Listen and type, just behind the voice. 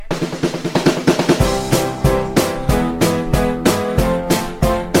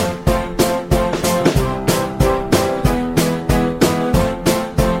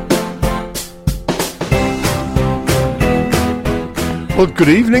Well, good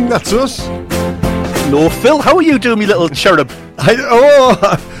evening, that's us. No, Phil, how are you doing, me little cherub?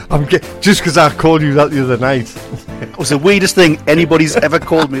 Just because I called you that the other night. It was the weirdest thing anybody's ever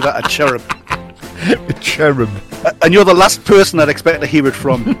called me, that, a cherub. A cherub. And you're the last person I'd expect to hear it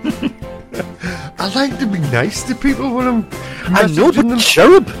from. I like to be nice to people when I'm I know, but them.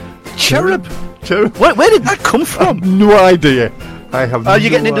 Cherub. Where did that come I from? have no idea. I have Are you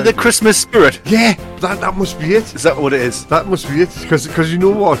getting into the Christmas spirit? Yeah, that must be it. Is that what it is? That must be it. Because you know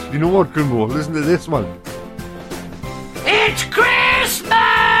what? Grimwald, listen to this one. It's Christmas!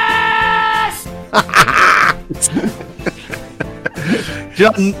 Do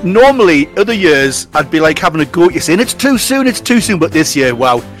you know, normally, other years, I'd be like having a go at you saying, it's too soon, but this year,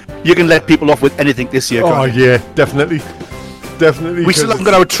 wow, you can let people off with anything this year, Oh, can't you? yeah, definitely. We still haven't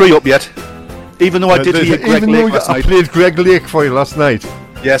got our tree up yet, even though I did hear Greg Lake last I night. played Greg Lake for you last night.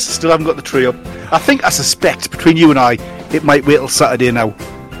 Yes, still haven't got the tree up. I suspect, between you and I, it might wait till Saturday now.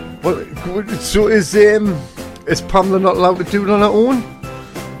 Well, so is Pamela not allowed to do it on her own?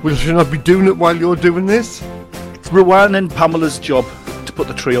 Will she not be doing it while you're doing this? It's Rowan and Pamela's job to put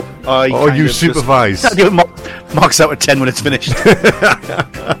the tree up. You supervise. Marks out at 10 when it's finished.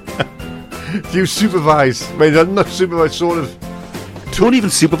 You supervise. Wait, not supervise, sort of. Don't even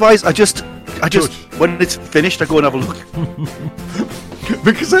supervise. I just when it's finished, I go and have a look.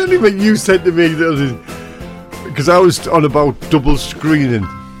 Because only when you said to me the other, because I was on about double screening.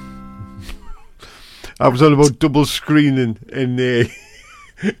 And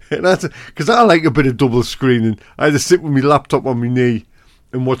that's because I like a bit of double screening. I either sit with my laptop on my knee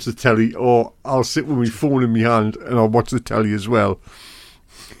and watch the telly, or I'll sit with my phone in my hand and I'll watch the telly as well.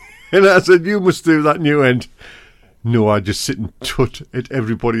 And I said, you must do that new end. No, I just sit and tut at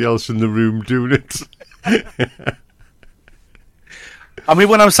everybody else in the room doing it. I mean,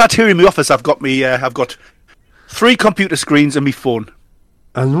 when I'm sat here in my office, I've got 3 computer screens and my phone.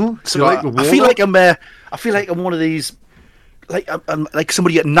 I know. So I feel like I'm one of these, I'm like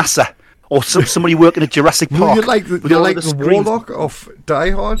somebody at NASA or somebody working at Jurassic Park. No, you're like the warlock of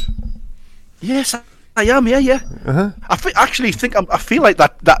Die Hard. Yes, I am. Yeah. Uh-huh. I feel like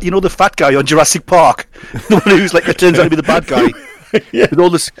that. The fat guy on Jurassic Park, the one who's like it turns out to be the bad guy. Yeah. With all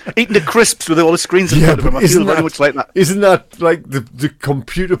this eating the crisps with all the screens in front of him. I feel very much like that. Isn't that like the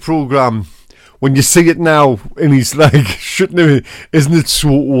computer program when you see it now and he's like, shouldn't it? Isn't it so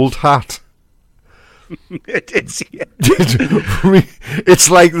old hat? It is, yeah. It's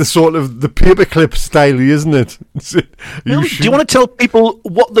like the sort of the paperclip style, isn't it? Do you want to tell people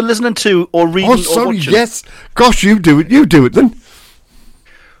what they're listening to or reading? Oh, sorry, or watching? yes. Gosh, you do it. You do it then.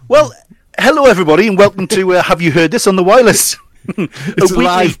 Well, hello everybody, and welcome to Have You Heard This on the Wireless? It's a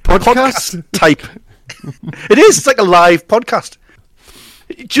live podcast type. It is. It's like a live podcast.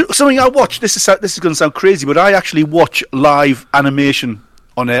 Something I watch. This is going to sound crazy, but I actually watch live animation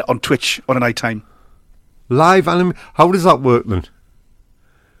on Twitch on a night time. Live anime. How does that work then?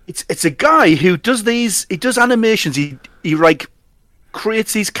 It's a guy who does these. He does animations. He like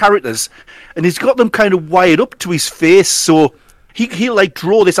creates these characters, and he's got them kind of wired up to his face. So he'll like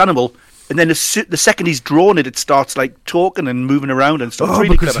draw this animal, and then the second he's drawn it, it starts like talking and moving around and stuff. It's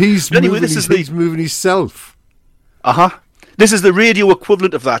really because clever. he's moving himself. This is the radio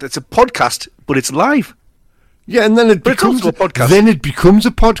equivalent of that. It's a podcast, but it's live. Yeah, and then it becomes a podcast. Then it becomes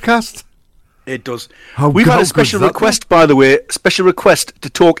a podcast. It does. We've had a special request, by the way, to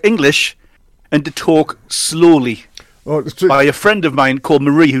talk English and to talk slowly by a friend of mine called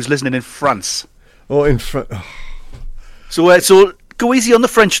Marie, who's listening in France. Oh, in France. So go easy on the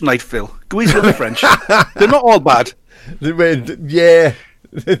French tonight, Phil. Go easy on the French. They're not all bad. Yeah.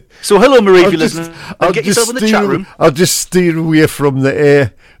 So hello, Marie, if you're listening. Get yourself in the chat room. I'll just steer away from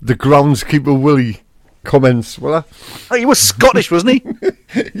the groundskeeper Willie comments, will I? Oh, he was Scottish, wasn't he?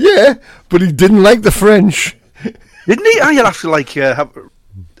 Yeah, but he didn't like the French. Didn't he? You'll have to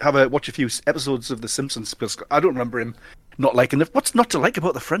watch a few episodes of The Simpsons because I don't remember him not liking them. What's not to like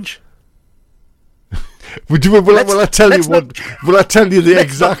about the French? Will I tell you the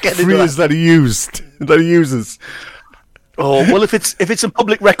exact phrase that he uses? Oh well, if it's a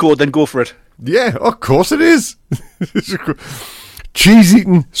public record, then go for it. Yeah, of course it is.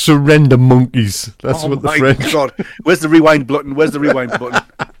 Cheese-eating surrender monkeys. That's what the French... God. Where's the rewind button?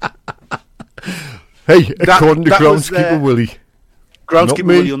 Hey, according to Groundskeeper Willie. Groundskeeper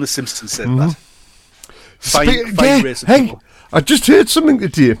Willie on The Simpsons said that. Hey, I just heard something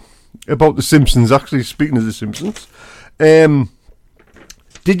today about The Simpsons, actually, speaking of The Simpsons. Did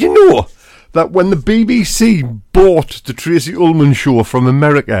you know that when the BBC bought the Tracy Ullman show from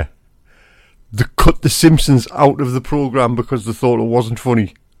America, they cut The Simpsons out of the programme because they thought it wasn't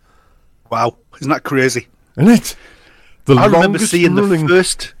funny? Wow, isn't that crazy? Isn't it? The I remember longest seeing running- the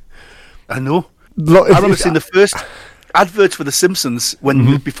first. I know. Lo- I remember seeing the first adverts for The Simpsons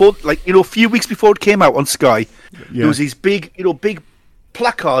when before, like, you know, a few weeks before it came out on Sky. There was these big, you know, big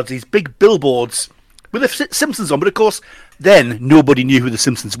placards, these big billboards with the Simpsons on. But of course, then nobody knew who The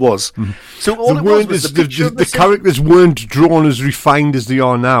Simpsons was. So all it was the picture of the characters weren't drawn as refined as they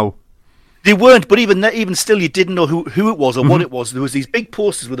are now. They weren't, but even still, you didn't know who it was or what it was. There was these big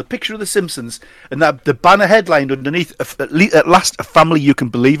posters with a picture of The Simpsons and that the banner headline underneath, at last, a family you can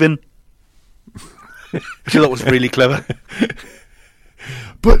believe in. Which I thought was really clever.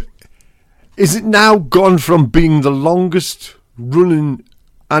 But is it now gone from being the longest running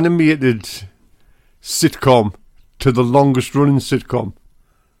animated sitcom to the longest running sitcom?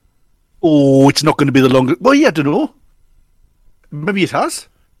 Oh, it's not going to be the longest. Well, yeah, I don't know. Maybe it has.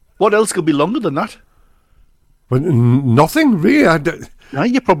 What else could be longer than that? Well, nothing, really. No,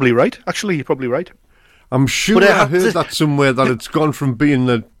 you're probably right. Actually, you're probably right. I'm sure But I heard that somewhere, that it's gone from being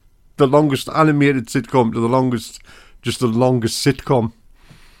the longest animated sitcom to the longest sitcom.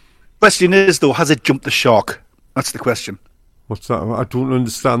 Question is, though, has it jumped the shark? That's the question. What's that? I don't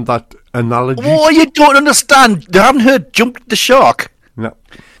understand that analogy. Oh, you don't understand. You haven't heard jump the shark. No.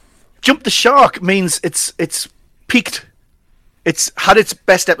 Jump the shark means it's peaked. It's had its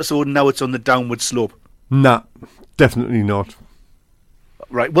best episode and now it's on the downward slope. Nah, definitely not.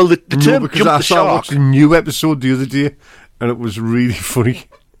 Right. Well, the term No, because jump I the saw shark. watching a new episode the other day, and it was really funny.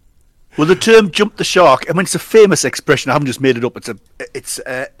 Well, the term "jump the shark," I mean, it's a famous expression. I haven't just made it up.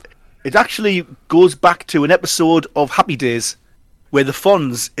 It actually goes back to an episode of Happy Days where the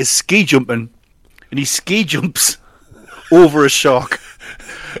Fonz is ski jumping, and he ski jumps over a shark.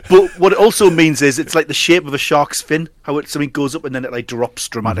 But what it also means is it's like the shape of a shark's fin, how something goes up and then it like drops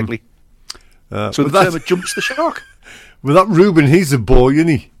dramatically. So the term "it jumps the shark." Well, that Ruben, he's a boy, isn't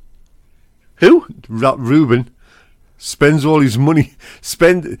he? Who? That Ruben spends all his money,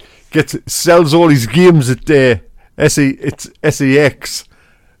 sells all his games at SAX,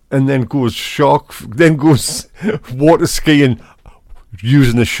 and then goes water skiing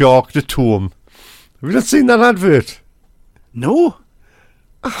using a shark to tow him. Have you not seen that advert? No,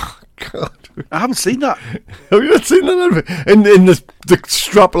 God, I haven't seen that. have you not seen that advert? And the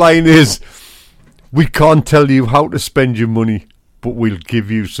strap line is, "We can't tell you how to spend your money, but we'll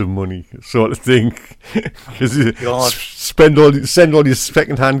give you some money," sort of thing. God. Send all your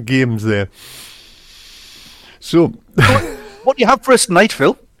second-hand games there. So, What do you have for us tonight,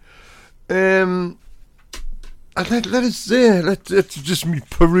 Phil? and let's just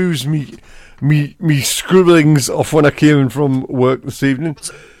peruse me scribblings off when I came in from work this evening.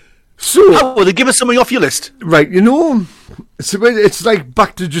 So, Oh, well, then give us something off your list. right, it's like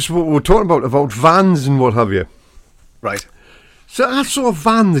back to just what we were talking about vans and what have you. Right. So I saw a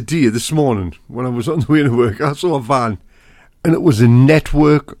van this morning when I was on the way to work. I saw a van, and it was a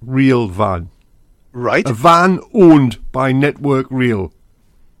Network Rail van. Right. A van owned by Network Rail.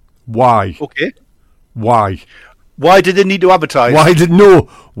 Why? Okay. Why? Why did they need to advertise? Why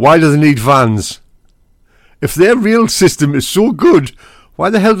do they need vans? If their rail system is so good, why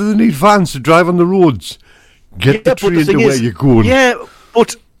the hell do they need vans to drive on the roads? Get the train to where you're going. Yeah,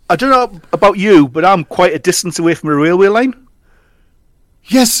 but I don't know about you, but I'm quite a distance away from a railway line.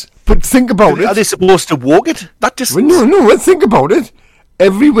 Yes, but think about it. Are they supposed to walk it that distance? No, think about it.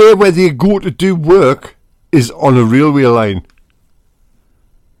 Everywhere where they go to do work is on a railway line.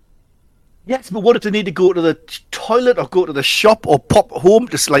 Yes, but what if they need to go to the toilet or go to the shop or pop home,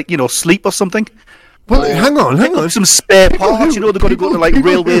 just sleep or something? Well, hang on. Some spare parts, they've got to go to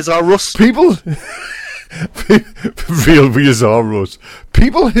Railways R Us. People, Railways R Us.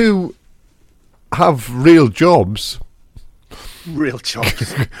 People who have real jobs Real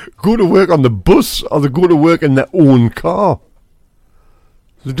jobs. go to work on the bus, or they go to work in their own car.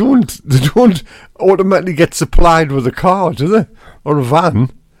 They don't automatically get supplied with a car, do they? Or a van.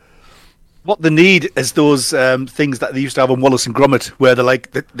 What they need is those things that they used to have on Wallace and Gromit, where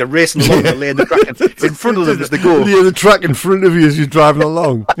they're racing along the lane, they're tracking in front of them as they go. Yeah, the track in front of you as you're driving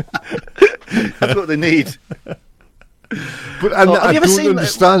along. That's what they need. But have you ever seen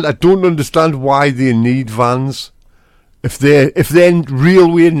I don't understand why they need vans. If their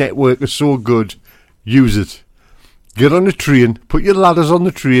railway network is so good, use it. Get on a train, put your ladders on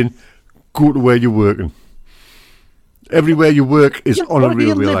the train, go to where you're working. Everywhere you work is on a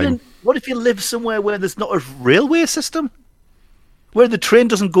railway line. What if you live somewhere where there's not a railway system? Where the train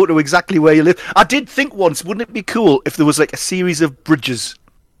doesn't go to exactly where you live? I did think once, wouldn't it be cool if there was like a series of bridges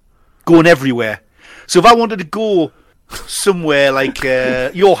going everywhere? So if I wanted to go somewhere like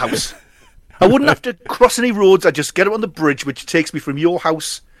your house, I wouldn't have to cross any roads. I just get up on the bridge, which takes me from your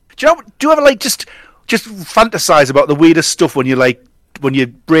house. Do you ever just just fantasize about the weirdest stuff when your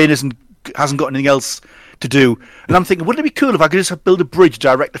brain hasn't got anything else to do. And I'm thinking, wouldn't it be cool if I could just build a bridge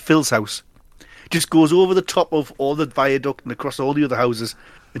direct to Phil's house? Just goes over the top of all the viaduct and across all the other houses.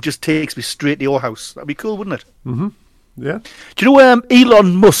 It just takes me straight to your house. That'd be cool, wouldn't it? Mm-hmm. Yeah. Do you know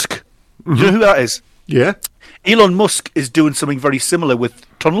Elon Musk? Do you know who that is? Yeah. Elon Musk is doing something very similar with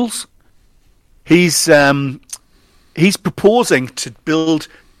tunnels. He's proposing to build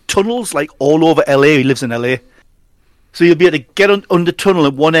tunnels like all over LA. He lives in LA. So you'll be able to get under tunnel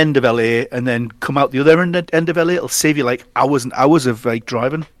at one end of LA and then come out the other end of LA. It'll save you like hours and hours of like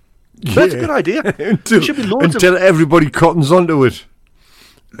driving. Yeah. That's a good idea. until everybody cottons onto it.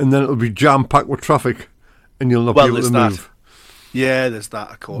 And then it'll be jam-packed with traffic. And you'll not be able to move. Yeah, there's that,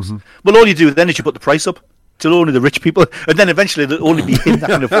 of course. Well, all you do then is you put the price up till only the rich people, and then eventually there'll only be him that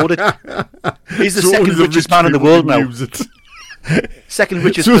can afford it. He's the second richest man in the world now. Second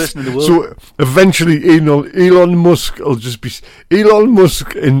richest person in the world. So eventually Elon Musk will just be... Elon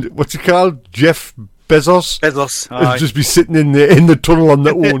Musk and, what's he called? Jeff Bezos? Bezos. Will just be sitting in the tunnel on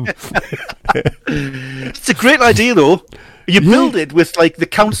their own. It's a great idea, though. You build it with like the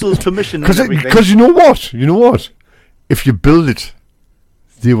council's permission and everything. Because you know what? If you build it,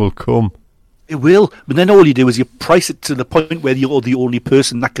 they will come. It will, but then all you do is you price it to the point where you're the only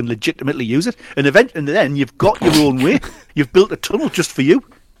person that can legitimately use it, and then you've got your own way. You've built a tunnel just for you.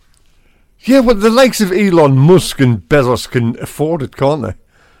 Yeah, well, the likes of Elon Musk and Bezos can afford it, can't they?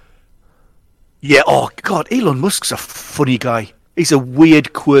 Yeah, oh God, Elon Musk's a funny guy. He's a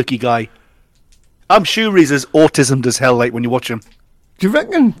weird, quirky guy. I'm sure he's as autism as hell, like, when you watch him. Do you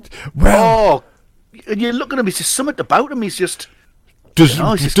reckon? Well... and you look at him, he's just something about him, he's just...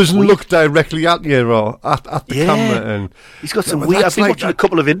 Doesn't look directly at you or at the camera. And he's got some weird... I've been watching a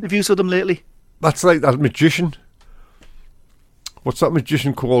couple of interviews with him lately. That's like that magician. What's that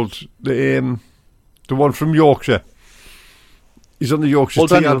magician called? The one from Yorkshire. He's on the Yorkshire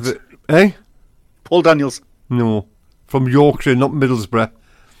tea advert. Eh? Paul Daniels. No. From Yorkshire, not Middlesbrough.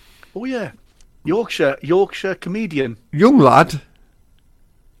 Oh, yeah. Yorkshire comedian. Young lad.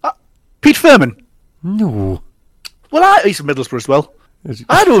 Pete Furman. No. Well, he's from Middlesbrough as well.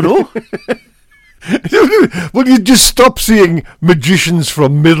 I don't know. Well, you just stop seeing magicians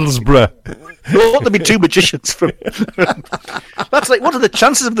from Middlesbrough. There ought to be two magicians from... That's like, what are the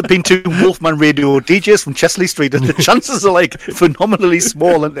chances of there being two Wolfman Radio DJs from Chesley Street? And the chances are like phenomenally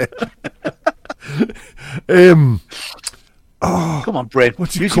small, aren't they? Come on, brain.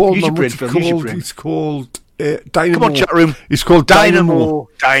 What's he called? He's called Dynamo. Come on, chat room. He's called Dynamo.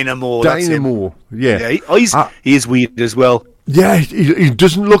 Dynamo. Yeah. He is weird as well. Yeah, he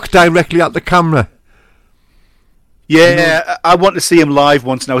doesn't look directly at the camera. Yeah, I want to see him live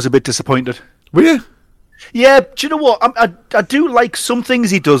once, and I was a bit disappointed. Were you? Yeah, do you know what? I do like some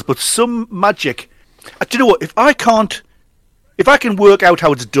things he does, but some magic. Do you know what? If I can work out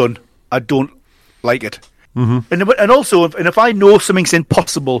how it's done, I don't like it. Mm-hmm. And also, if I know something's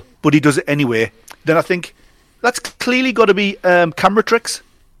impossible, but he does it anyway, then I think that's clearly got to be camera tricks.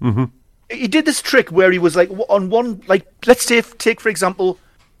 Mm-hmm. He did this trick where he was like on one, like, let's say, take for example,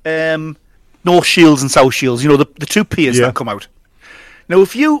 North Shields and South Shields. You know, the two piers that come out. Now,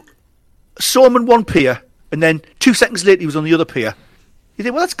 if you saw him on one pier and then 2 seconds later he was on the other pier, you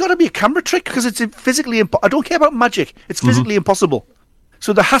think, well, that's got to be a camera trick because it's physically impossible. I don't care about magic; it's physically impossible.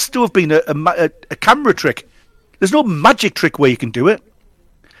 So there has to have been a camera trick. There's no magic trick where you can do it,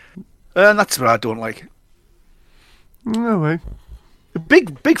 and that's what I don't like. No way. A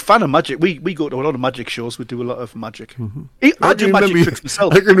big fan of magic. We go to a lot of magic shows. We do a lot of magic. Mm-hmm. I do magic tricks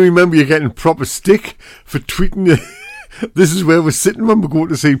myself. I can remember you getting proper stick for tweeting this is where we're sitting when we go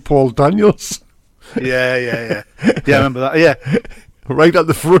to see Paul Daniels. Yeah. I remember that. Yeah, right at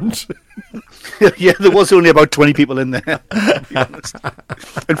the front. Yeah, there was only about 20 people in there, to be honest.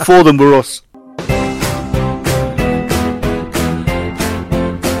 And 4 of them were us.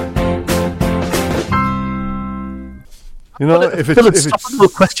 You know, if it's philosophical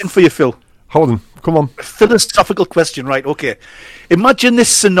question for you, Phil. Hold on, come on. A philosophical question, right? Okay. Imagine this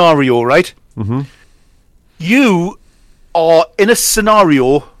scenario, right? Mm-hmm. You are in a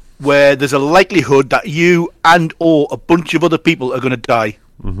scenario where there's a likelihood that you and/or a bunch of other people are going to die.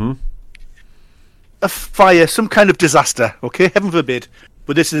 Mm-hmm. A fire, some kind of disaster. Okay, heaven forbid.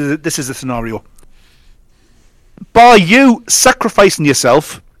 But this is a scenario. By you sacrificing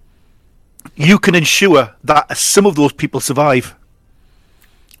yourself, you can ensure that some of those people survive.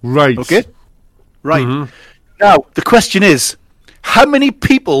 Right. Okay? Right. Mm-hmm. Now, the question is, how many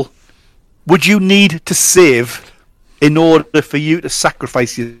people would you need to save in order for you to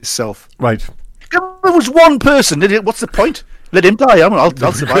sacrifice yourself? Right. If it was one person, what's the point? Let him die. I'll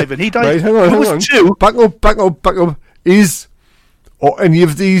survive. And he died. Right, hang on, There hang was on. two. Back up. Are any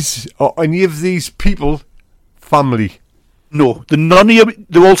of these people family? No,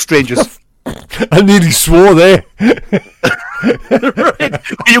 they're all strangers. I nearly swore there. Right.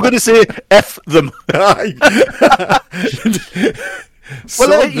 You're going to say F them.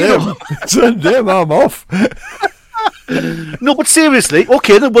 Sod them. Sod them, I'm off. No, but seriously,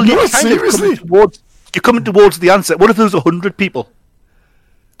 okay, then, well, No, you're kind seriously. of coming towards the answer. What if there was 100 people?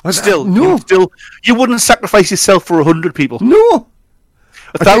 Still, no. you wouldn't sacrifice yourself for 100 people. No.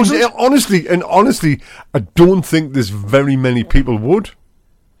 1,000? Honestly, I don't think there's very many people would.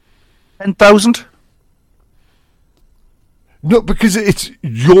 10,000? No, because it's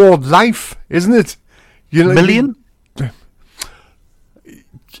your life, isn't it? You know, Million?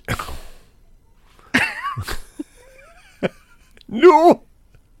 No.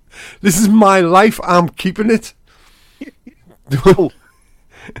 This is my life. I'm keeping it. Oh.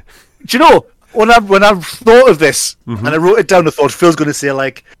 Do you know, when I've thought of this, and I wrote it down, I thought Phil's going to say,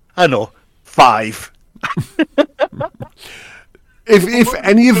 like, I don't know, 5. If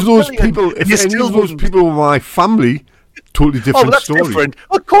any of those people, And you still wouldn't. people were my family, totally Oh, different well, that's story. different.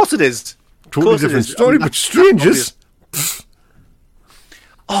 Well, of course it is. Totally different story. But strangers,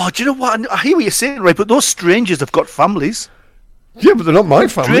 Oh, do you know what? I hear what you're saying, right? But those strangers have got families. yeah, but they're not my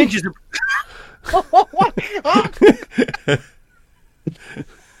family. Strangers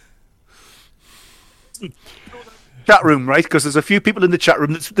chat room, right? Because there's a few people in the chat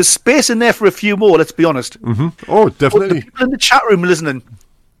room. There's space in there for a few more, let's be honest. Oh, But the definitely. people in the chat room listening,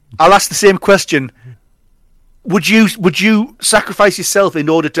 I'll ask the same question. Would you sacrifice yourself in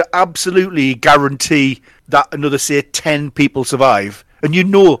order to absolutely guarantee that another, say, 10 people survive? And you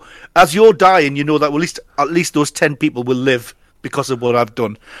know, as you're dying, you know that at least those 10 people will live because of what I've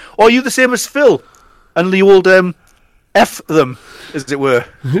done. Or are you the same as Phil and the old F them, as it were?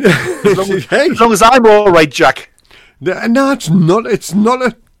 Hey, As long as I'm all right, Jack. no, it's not. It's not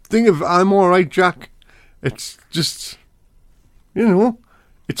a thing of I'm all right, Jack. It's just,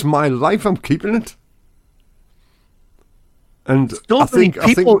 it's my life. I'm keeping it. And So I think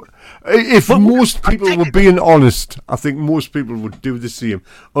many people- if But most I'm people were thinking- being honest, I think most people would do the same,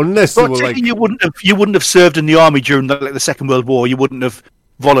 unless they But were like, you wouldn't have served in the army during the Second World War. You wouldn't have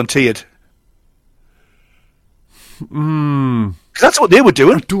volunteered. Because that's what they were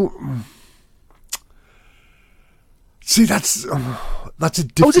doing. don't. See, that's a How is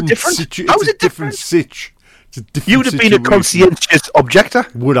it different different? situ- How it's is a it different different? sitch. It's a different You would have been a situation. conscientious objector.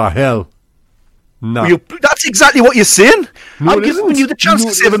 Would I hell? No. That's exactly what you're saying. No, I'm it giving isn't. you the chance No,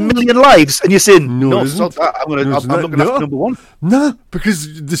 to it save a isn't. million lives, and you're saying, No, no, it isn't. stop that. I'm No, it's not going to have number one. No,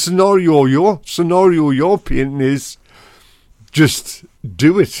 because the scenario you're painting is just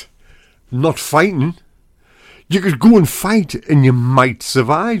do it, not fighting. You could go and fight, and you might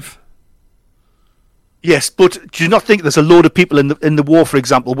survive. Yes, but do you not think there's a load of people in the war, for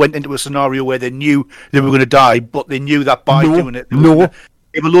example, went into a scenario where they knew they were going to die, but they knew that by No, doing it, they were no. gonna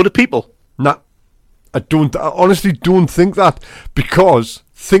save a load of people? Nah, I honestly don't think that, because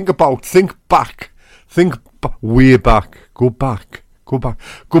think back, way back, go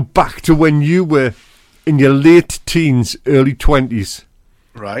back to when you were in your late teens, early 20s,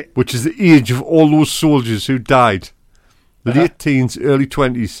 Right. which is the age of all those soldiers who died. Late teens, early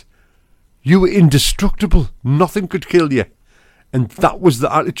 20s. You were indestructible. Nothing could kill you. And that was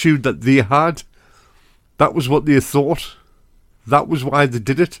the attitude that they had. That was what they thought. That was why they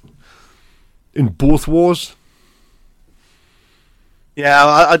did it. In both wars.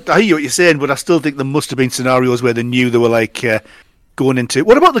 Yeah, I hear what you're saying, but I still think there must have been scenarios where they knew they were like going into.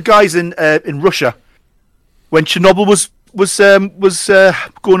 What about the guys in Russia when Chernobyl was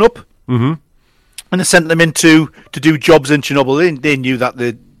going up, and they sent them in to do jobs in Chernobyl? They knew that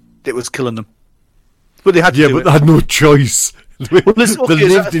it was killing them, but they had to Yeah, do but it. they had no choice. listen, They okay,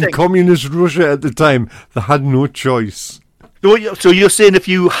 is that lived a in thing? communist Russia at the time. They had no choice. So you're saying if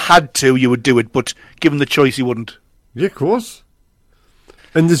you had to, you would do it, but given the choice, you wouldn't. Yeah, of course.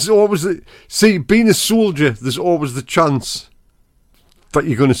 And there's always being a soldier, there's always the chance that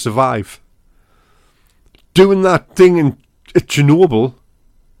you're going to survive. Doing that thing at Chernobyl,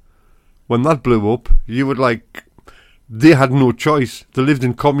 when that blew up, you would they had no choice. They lived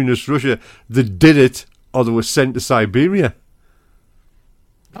in communist Russia. They did it, or they were sent to Siberia.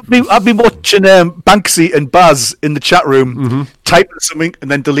 I've been watching Banksy and Baz in the chat room typing something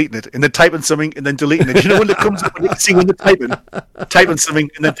and then deleting it, and then typing something and then deleting it. You know when it comes up and you can see when they're typing something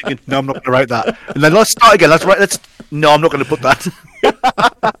and then thinking, no, I'm not going to write that. And then let's start again. No, I'm not going to put that.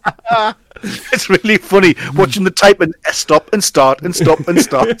 It's really funny watching the type and stop and start and stop and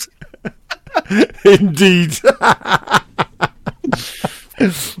start. Indeed.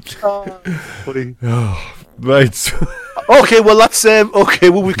 Funny. Right. So, Okay, well that's okay.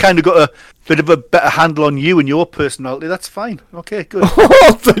 Well, we've kind of got a bit of a better handle on you and your personality. That's fine. Okay, good.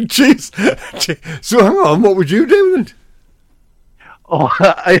 oh, jeez. So hang on, what would you do then? Oh,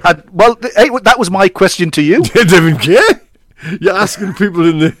 that was my question to you. You don't even care. You're asking people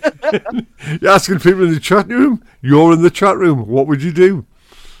in the you're asking people in the chat room. You're in the chat room. What would you do?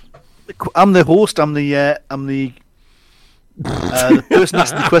 I'm the host. I'm the person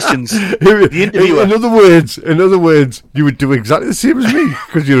asking the questions. The interviewer. In other words, you would do exactly the same as me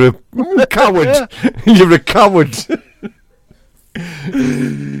because you're a coward. You're a coward.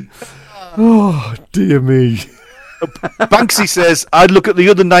 Oh dear me. Banksy says, I'd look at the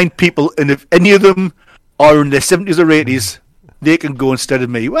other 9 people, and if any of them are in their 70s or 80s, they can go instead of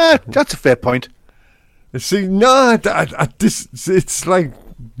me. Well, that's a fair point. See, no, it's like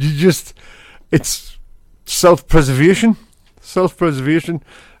it's self-preservation. Self-preservation.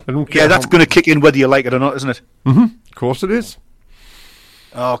 I don't care. Yeah, that's going to kick in whether you like it or not, isn't it? Mm-hmm. Of course it is.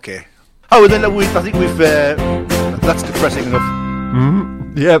 Okay. Oh, and then I think we've that's depressing enough.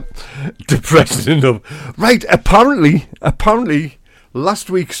 Mm-hmm. Yep, depressing enough. Right, apparently, last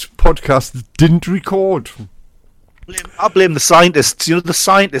week's podcast didn't record. I blame the scientists. You know, the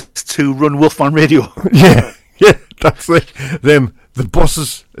scientists who run Wolfman Radio. Yeah, that's it. Them, the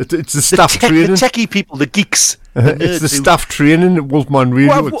bosses. It's the staff training. The techie people, the geeks. It's the staff training at Wolfman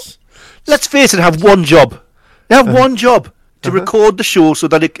Radio. Let's face it, have one job. They have one job to record the show so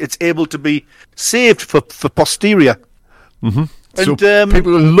that it's able to be saved for posterior. Mm-hmm. And so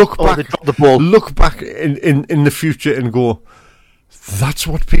people look back, they drop the ball. Look back in the future and go, "That's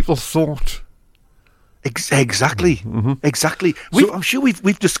what people thought." Exactly, exactly. So, I'm sure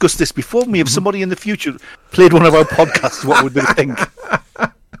we've discussed this before. If somebody in the future played one of our podcasts, what would they think?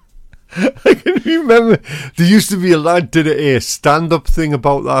 I can remember there used to be a lad did a stand-up thing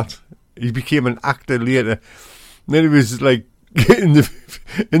about that. He became an actor later. And then he was like in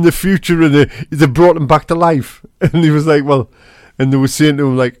the future, and they brought him back to life, and he was like, well, and they were saying to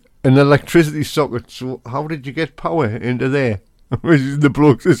him like an electricity socket. So how did you get power into there? The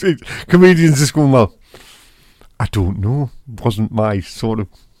blokes, comedians, just going, well, I don't know. Wasn't my sort of,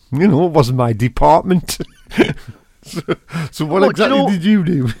 it wasn't my department. so what exactly did you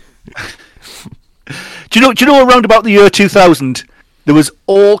do? Do you know around about the year 2000 there was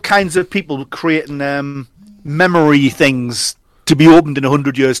all kinds of people creating memory things to be opened in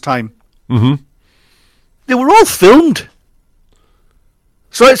 100 years time. Mm-hmm. They were all filmed.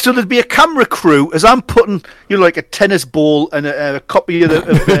 So there'd be a camera crew as I'm putting like a tennis ball and a copy of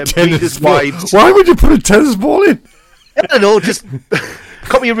Reader's Wives. Why would you put a tennis ball in? I don't know, just a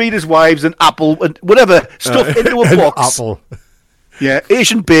copy of Reader's Wives and Apple and whatever stuff into a box. Apple. Yeah,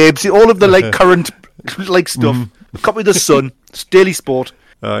 Asian Babes, all of the current stuff. A copy of The Sun, Daily Sport,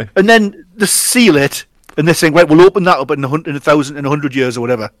 Aye. and then they seal it, and they're saying, right, we'll open that up in 100 years or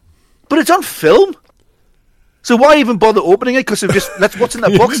whatever. But it's on film, so why even bother opening it? Because let's what's in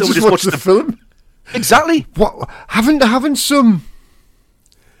that box and we'll just watch the film. Exactly. What haven't some?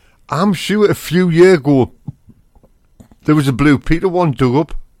 I'm sure a few years ago there was a Blue Peter one dug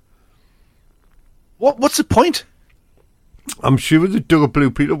up. What's the point? I'm sure they dug a Blue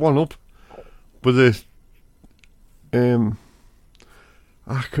Peter one up with a. I'm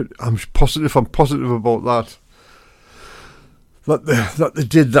positive about that. That they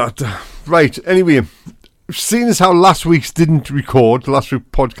did that. Right. Anyway, seeing as how last week's didn't record, last week's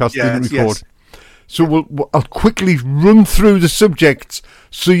podcast didn't record, so I'll quickly run through the subjects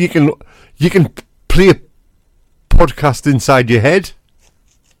so you can play a podcast inside your head.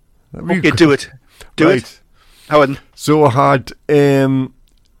 Okay, do it. Do it. Howard. So I had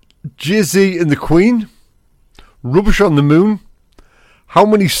Jay-Z and the Queen, Rubbish on the Moon, How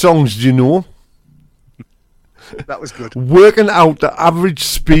Many Songs Do You Know? That was good. Working Out the Average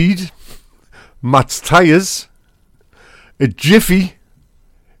Speed, Matt's Tyres, a jiffy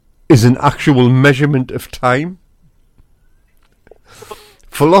is an actual measurement of time,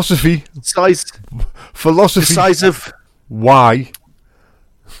 philosophy, the size of why,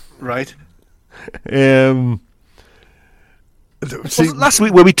 right. See, was it last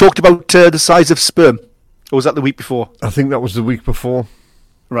week where we talked about the size of sperm, or was that the week before? I think that was the week before.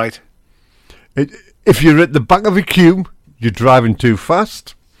 Right. If you're at the back of a queue, you're driving too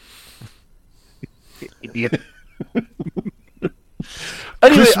fast. Idiot.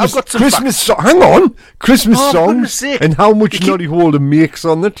 Anyway, I've got some Christmas. Hang on, Christmas songs sake. And how much Noddy Holder makes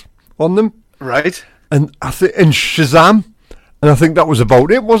on them. Right. And I think and Shazam, and I think that was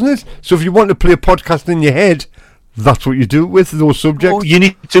about it, wasn't it? So if you want to play a podcast in your head, that's what you do with those subjects. Oh, you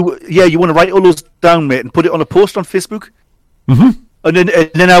need to. Yeah, you want to write all those down, mate, and put it on a post on Facebook. And in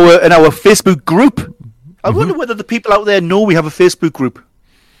our Facebook group. I wonder whether the people out there know we have a Facebook group.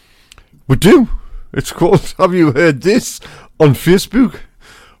 We do. It's called Have You Heard This on Facebook.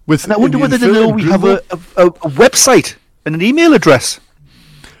 And I wonder whether they know we have a website and an email address.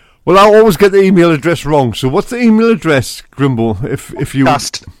 Well, I always get the email address wrong. So what's the email address, Grimble? If you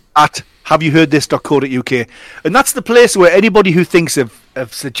at haveyouheardthis.co.uk, and that's the place where anybody who thinks of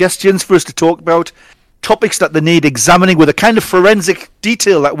suggestions for us to talk about, topics that they need examining with a kind of forensic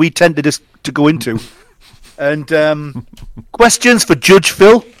detail that we tend to go into, and questions for Judge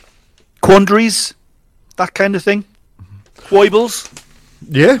Phil, quandaries, that kind of thing, foibles,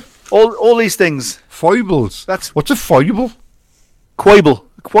 yeah, all these things. Foibles. What's a foible? Quibble.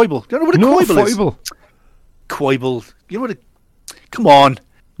 Do you know what a quibble is? Foible. Quibble. You know what come on.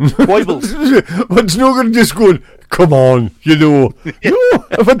 Quibbles. It's not going to just go, come on, you know. No,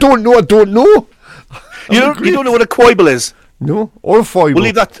 if I don't know, I don't know. You don't know what a quibble is? No, or a foible. We'll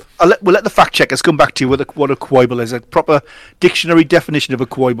leave that. We'll let the fact checkers come back to you with what a quibble is. A proper dictionary definition of a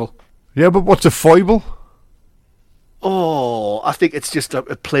quibble. Yeah, but what's a foible? Oh, I think it's just a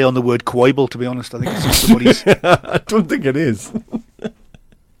play on the word quibble, to be honest. I think it's just somebody's... I don't think it is.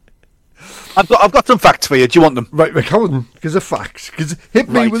 I've got some facts for you. Do you want them? Right, McCowan, because of facts. Hit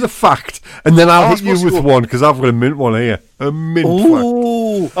me with a fact, and then I'll hit you with one, because I've got a mint one here. A mint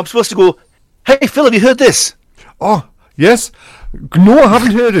fact. I'm supposed to go, hey, Phil, have you heard this? Oh, yes. No, I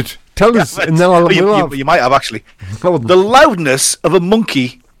haven't heard it. Tell us, and then I'll... You might have, actually. The loudness of a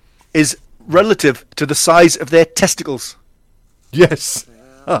monkey is relative to the size of their testicles. Yes.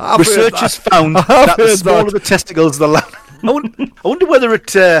 Researchers found that the smaller the testicles, the louder. I wonder whether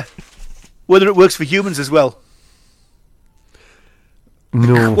it works for humans as well.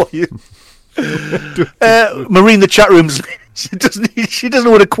 No. Marie in the chat rooms. She doesn't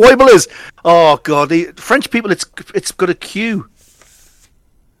know what a quibble is. Oh God, the French people. It's got a Q.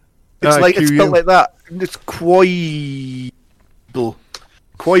 It's it's spelled like that. It's quibble.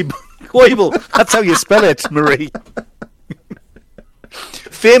 Quibble. That's how you spell it, Marie.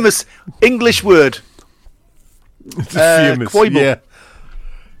 Famous English word. It's famous. Quibble. Yeah.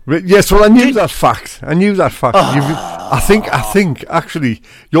 Yes, well, I knew that fact. I think, actually,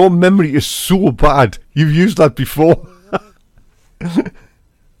 your memory is so bad. You've used that before.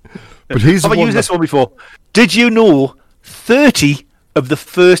 But here's Have I used this one before? Did you know 30 of the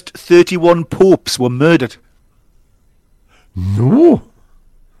first 31 popes were murdered? No.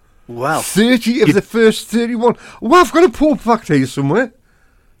 Wow. 30 of the first 31. Well, I've got a pope fact here somewhere.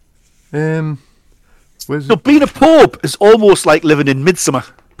 Where's So it? being a pope is almost like living in Midsummer.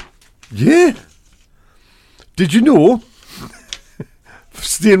 Yeah. Did you know,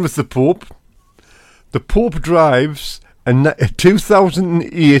 staying with the Pope drives a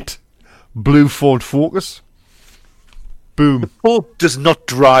 2008 blue Ford Focus. Boom. Pope does not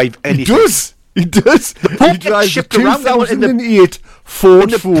drive anything. He does. The Pope He drives a shipped around in the 2008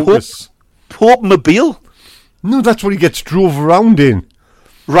 Ford Focus. Pope Mobile? No, that's what he gets drove around in.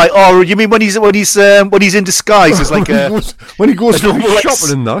 Right, or you mean when he's in disguise as like when he goes normal, like,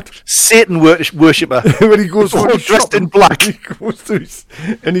 shopping and that. Satan worshipper. When he goes all dressed shopping, in black. he goes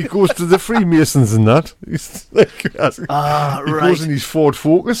to the Freemasons and that. He's like, he goes in his Ford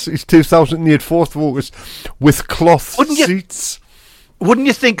Focus, his 2008 Ford Focus with cloth seats. Wouldn't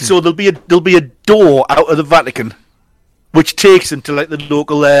you think so? There'll be a door out of the Vatican, which takes him to like the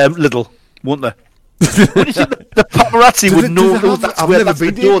local Lidl, won't there? What do you think the paparazzi would know that's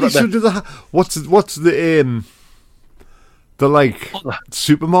the door that what's the like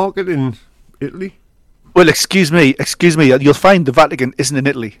supermarket in Italy? Well, excuse me, you'll find the Vatican isn't in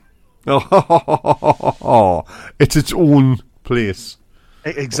Italy. Oh, it's its own place.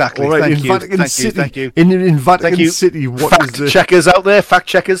 Exactly. All right, Thank you. In Vatican City, what is the... checkers out there? Fact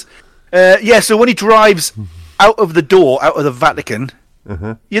checkers. So when he drives out of the door, out of the Vatican...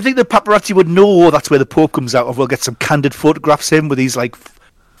 Uh-huh. You think the paparazzi would know that's where the Pope comes out of? We'll get some candid photographs of him with his like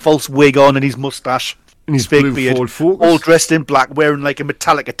false wig on and his moustache and his fake beard, all dressed in black, wearing like a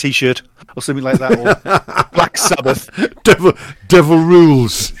Metallica t-shirt or something like that, or Black Sabbath. Devil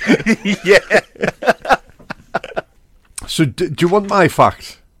rules. Yeah. So, do you want my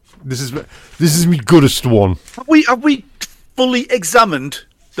fact? This is my goodest one. Have we fully examined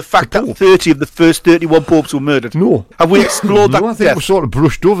the fact that 30 of the first 31 popes were murdered? No. Have we explored that? No, I think we sort of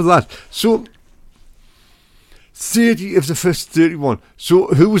brushed over that. So, 30 of the first 31. So,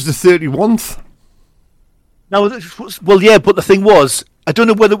 who was the 31st? Now, well, yeah, but the thing was, I don't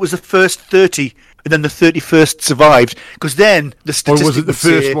know whether it was the first 30 and then the 31st survived, because then the statistic or was it the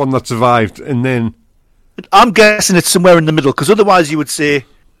first one that survived and then... I'm guessing it's somewhere in the middle, because otherwise you would say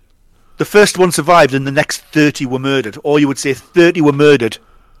the first one survived and the next 30 were murdered, or you would say 30 were murdered.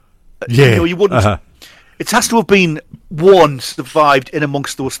 Yeah. You wouldn't. It has to have been one survived in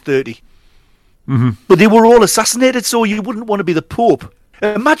amongst those 30. Mm-hmm. But they were all assassinated, so you wouldn't want to be the Pope.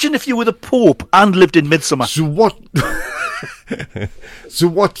 Imagine if you were the Pope and lived in Midsummer. So what? So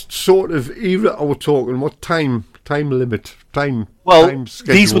what sort of era are we talking? What time limit? Time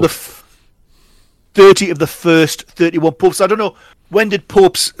schedule? These were the 30 of the first 31 popes. I don't know, when did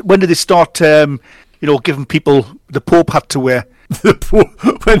they start giving people the Pope hat to wear? The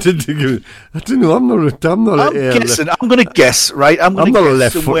Pope, when did they give it? I don't know. I'm going to guess, right? I'm going to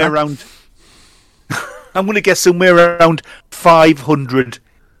guess somewhere around. I'm going to guess somewhere around 500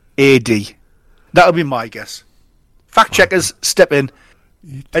 AD. That'll be my guess. Fact checkers, step in.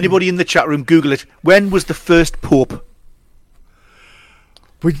 Anybody in the chat room, Google it. When was the first Pope?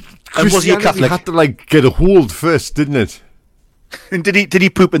 But and was he a Catholic? Had to get a hold first, didn't it? And did he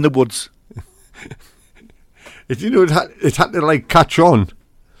poop in the woods? It had to catch on.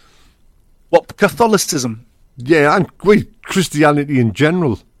 What, Catholicism? Yeah, and Christianity in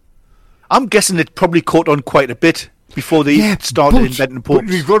general. I'm guessing it probably caught on quite a bit before they started inventing popes.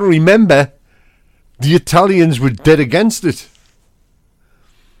 But you've got to remember, the Italians were dead against it.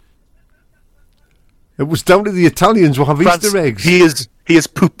 It was down to the Italians who have Easter eggs. He is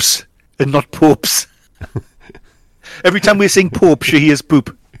poops and not popes. Every time we sing Pope, he is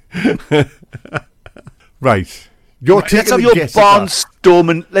poop. Right. Let's have your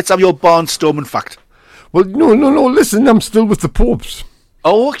barnstorming fact. Well, no. Listen, I'm still with the popes.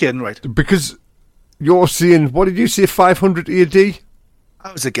 Oh, okay, right. Because you're saying, what did you say, 500 AD?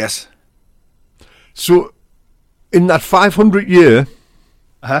 That was a guess. So, in that 500 year,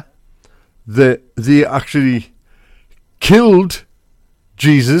 they actually killed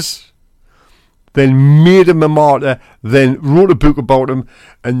Jesus, then made him a martyr, then wrote a book about him,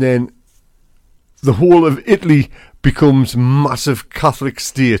 and then the whole of Italy becomes massive Catholic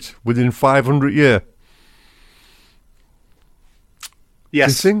state within 500 years.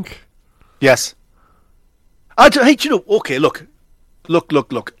 Yes. Do you think? Yes. Okay, look.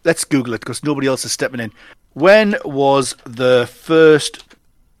 Let's Google it because nobody else is stepping in. When was the first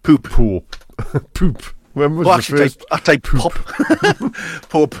poop? Pope. Poop. When was the first? I type pop.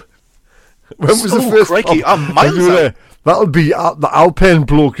 Pope. When was the first? Crikey, I'm miles out. That'll be the Alpine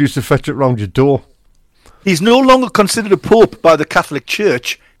bloke used to fetch it round your door. He's no longer considered a pope by the Catholic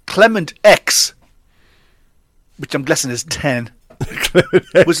Church. Clement X, which I'm guessing is 10.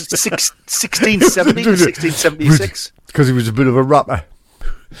 Was it 1670, 1676? Because he was a bit of a rapper.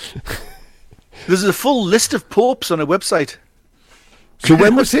 There's a full list of popes on a website. So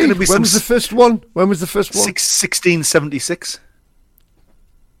when was he? When was the first one? 1676.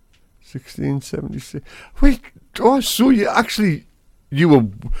 1676. Wait, so you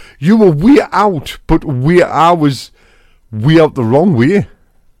were way out, but I was way out the wrong way.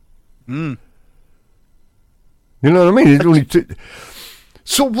 Mm. You know what I mean? It only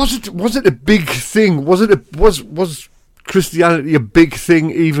so was it a big thing? Was Christianity a big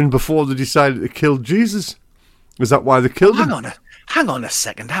thing even before they decided to kill Jesus? Is that why they killed him? Hang on a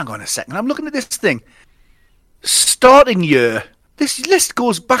second. I'm looking at this thing. Starting year. This list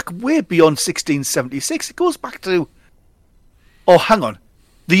goes back way beyond 1676. It goes back to... Oh, hang on.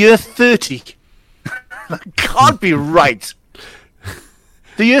 The year 30. That can't be right.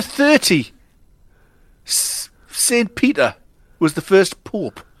 The year 30. St. Peter was the first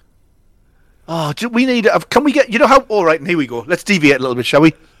pope. Oh, we need... Can we get... You know how... All right, and here we go. Let's deviate a little bit, shall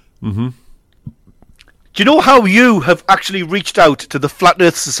we? Mm-hmm. Do you know how you have actually reached out to the Flat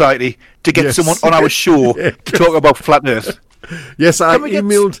Earth Society to get someone on our show to talk about Flat Earth? Yes, I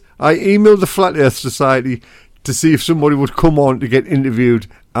emailed the Flat Earth Society to see if somebody would come on to get interviewed,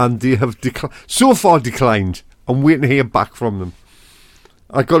 and they have so far declined. I'm waiting to hear back from them.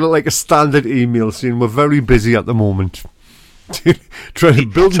 I got a standard email saying we're very busy at the moment, trying to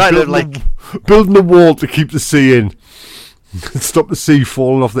building the wall to keep the sea in, stop the sea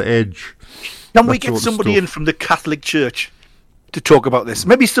falling off the edge. Can we get somebody in from the Catholic Church to talk about this?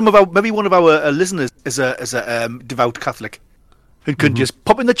 Maybe one of our listeners is a devout Catholic who can just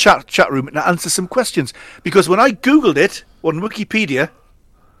pop in the chat room and answer some questions. Because when I googled it on Wikipedia,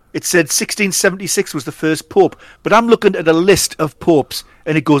 it said 1676 was the first pope, but I'm looking at a list of popes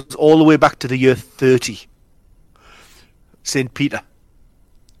and it goes all the way back to the year 30. St. Peter,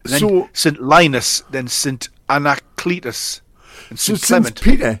 then St. Linus, then St. Anacletus, and St. Clement.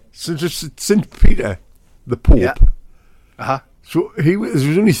 St. Peter, the Pope. Yeah. Uh-huh. So it was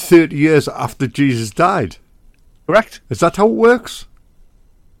only 30 years after Jesus died. Correct. Is that how it works?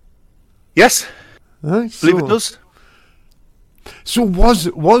 Yes. Right, believe it does. So was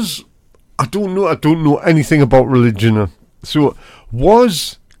I don't know. I don't know anything about religion. So,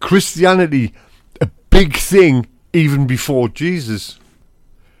 was Christianity a big thing even before Jesus?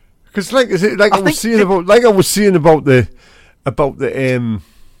 Because, I was saying about the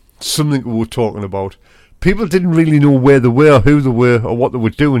something we were talking about. People didn't really know where they were, who they were, or what they were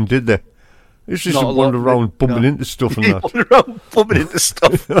doing, did they? It's just wandering around bumping into stuff and that. Wandering around bumping into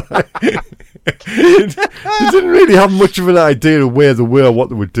stuff. They didn't really have much of an idea of where they were, or what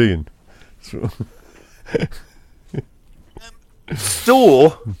they were doing.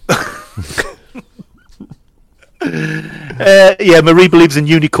 So, Marie believes in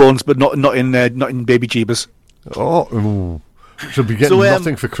unicorns, but not in baby Jeebus. She'll be getting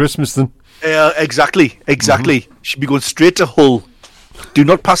nothing for Christmas then. Exactly. She'll be going straight to Hull. Do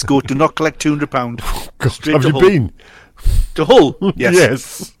not pass go. Do not collect £200. Have you been to Hull? Yes.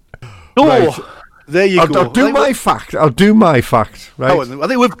 Yes. Oh, right. There you go. I'll do my fact. Right. I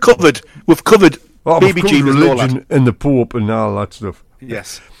think we've covered baby Jeebus, religion and the Pope and all that stuff.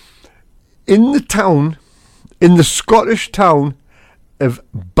 Yes. In the Scottish town of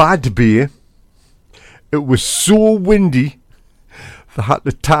Badby, it was so windy they had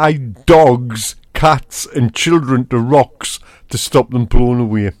to tie dogs, cats and children to rocks to stop them blown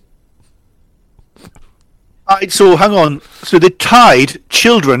away. So hang on. So they tied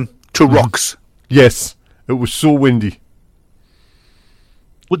children to rocks. Yes, it was so windy.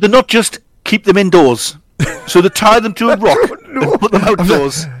 Would they not just keep them indoors? So they tie them to a rock and put them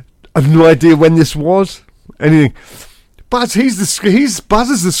outdoors. I've no idea when this was. Anything. Baz, Baz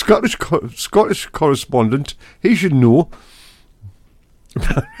is the Scottish correspondent. He should know.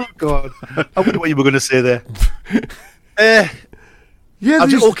 Oh God! I wonder what you were going to say there.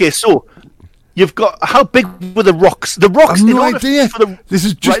 Okay, so you've got how big were the rocks? The rocks. I've no idea. This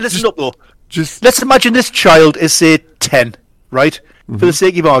is just. Right, listen up though. Just let's imagine this child is say 10, right? Mm-hmm. For the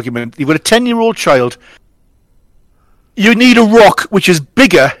sake of argument, you've got a 10-year-old child. You need a rock which is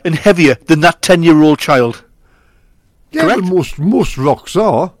bigger and heavier than that 10-year-old child. Yeah, well, most rocks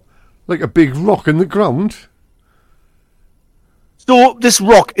are like a big rock in the ground. So this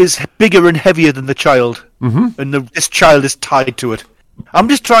rock is bigger and heavier than the child, and this child is tied to it. I'm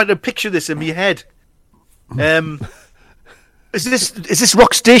just trying to picture this in my head. Is this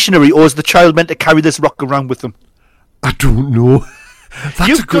rock stationary, or is the child meant to carry this rock around with them? I don't know.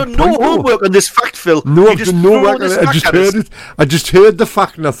 You've done no homework on this fact, Phil. No, I've done no work on it. I just heard it. I just heard the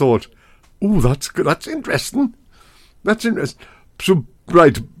fact, and I thought, "Oh, that's good. That's interesting. That's interesting." So,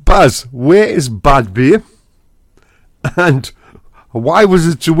 right, Baz, where is Badby? And why was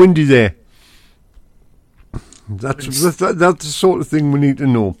it so windy there? That's the sort of thing we need to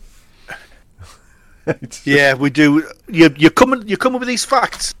know. Yeah, we do. You're coming with these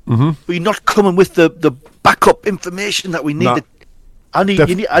facts, but you're not coming with the backup information that we need.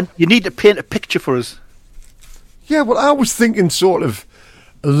 You need to paint a picture for us. Yeah, well, I was thinking sort of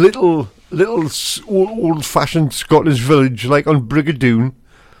a little old-fashioned Scottish village, like on Brigadoon.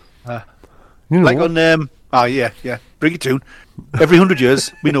 Like on Brigadoon. Every 100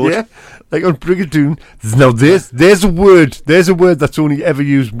 years, we know it. Like on Brigadoon. Now there's a word that's only ever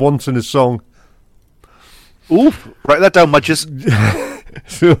used once in a song. Ooh, write that down, Mudges.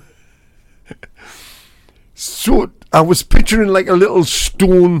 So I was picturing like a little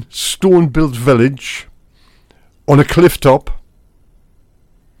stone-built village on a cliff top,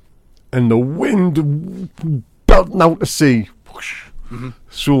 and the wind belting out to sea.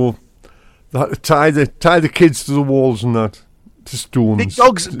 So they had to tie the kids to the walls and that, to stones.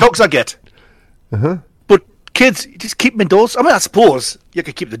 Dogs I get. But kids, you just keep them indoors. I mean, I suppose you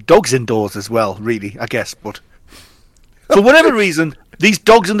could keep the dogs indoors as well, really, I guess. But for whatever reason, these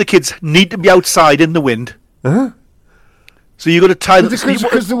dogs and the kids need to be outside in the wind. So you got to tie them.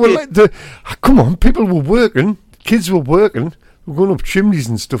 Because they were come on, people were working. Kids were working. They were going up chimneys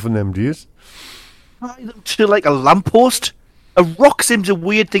and stuff in them days. Tie them to like a lamppost. A rock seems a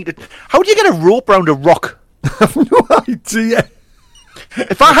weird thing to. How do you get a rope around a rock? I have no idea.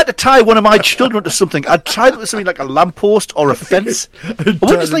 If I had to tie one of my children to something, I'd tie them to something like a lamppost or a fence. I wouldn't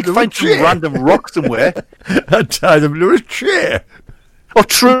just like find some random rock somewhere. I'd tie them to a chair. Or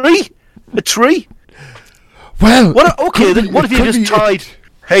tree. A tree. Well, what if you just tied...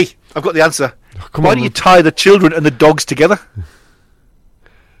 Hey, I've got the answer. Why don't you tie the children and the dogs together?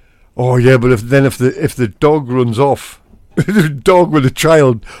 Oh, yeah, but if the dog runs off, the dog with a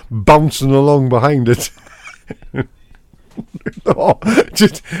child bouncing along behind it... Oh,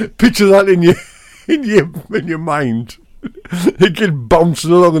 just picture that in your mind. The kid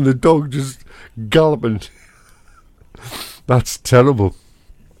bouncing along and the dog just galloping. That's terrible.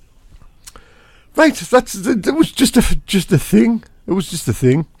 Right, that was just a thing. It was just a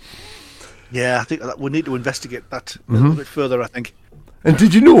thing. Yeah, I think that we need to investigate that a little bit further, I think. And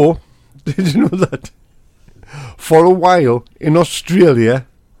did you know that for a while in Australia,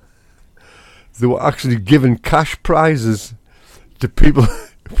 they were actually giving cash prizes to people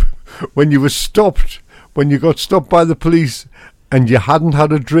when you were stopped, when you got stopped by the police and you hadn't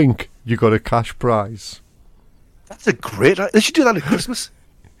had a drink, you got a cash prize. That's a great... They should do that at Christmas.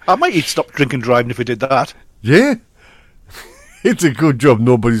 I might even stop drinking driving if we did that. Yeah. It's a good job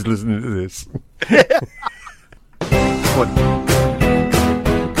nobody's listening to this. Come on.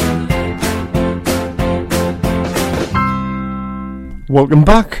 Welcome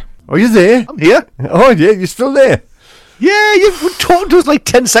back. Are you there? I'm here. Oh, yeah, you're still there. Yeah, you were talking to us like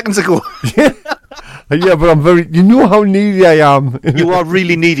 10 seconds ago. Yeah. Yeah, but I'm very... You know how needy I am. You are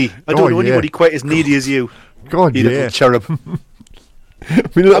really needy. I don't know anybody quite as needy as you. God, You little cherub.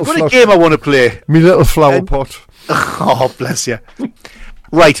 I've got a game I want to play. Me little flower pot. Oh, bless you.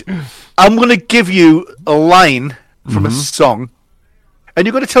 Right. I'm going to give you a line from a song, and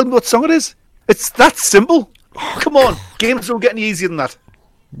you're going to tell me what song it is. It's that simple. Come on. Games don't get any easier than that.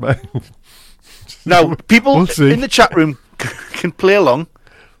 Now, people in the chat room can play along.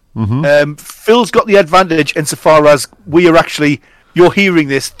 Phil's got the advantage insofar as you're hearing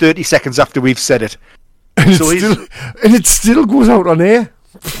this 30 seconds after we've said it. And, it still goes out on air.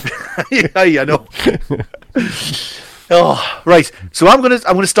 Yeah, I know. Oh, right. So I'm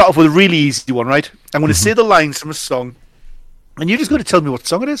gonna start off with a really easy one, right? I'm gonna say the lines from a song, and you're just going to tell me what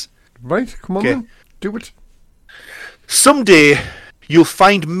song it is. Right, come on then. Do it. Someday you'll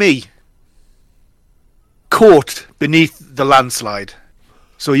find me caught beneath the landslide.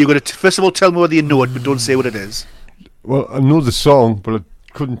 So you're going to first of all tell me whether you know it, but don't say what it is. Well, I know the song, but I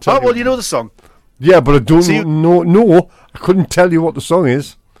couldn't tell you. Oh, well, you know the song. Yeah, but I don't know. I couldn't tell you what the song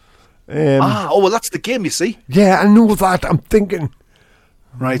is. Well, that's the game, you see. Yeah, I know that. I'm thinking.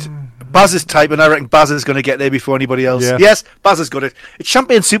 Right. Baz is typing. I reckon Baz is going to get there before anybody else. Yeah. Yes, Baz has got it. It's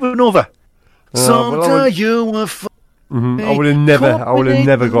Champagne Supernova. Someday you will I would have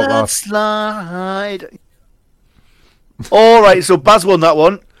never got that. Slide. All right, so Baz won that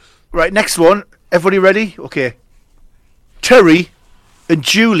one. Right, next one. Everybody ready? Okay. Terry and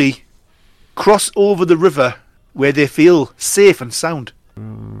Julie cross over the river where they feel safe and sound.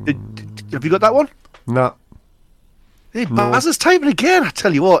 Have you got that one? Nah. Hey, Baz is typing again. I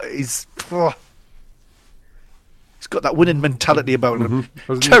tell you what, he's got that winning mentality about him.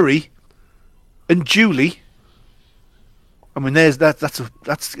 Terry and Julie. I mean, that's a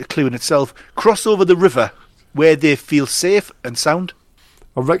clue in itself. Cross over the river where they feel safe and sound.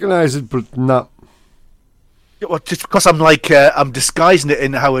 I recognise it, but nah. Well, just because I'm disguising it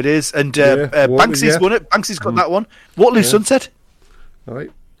in how it is, and Banksy's won it. Banksy's got that one. Waterloo Sunset. All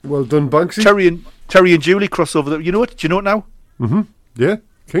right, well done, Banksy. Terry and Julie cross over. You know it? Do you know it now? Yeah,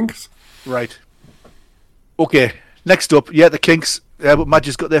 Kinks. Right. Okay. Next up, the Kinks. But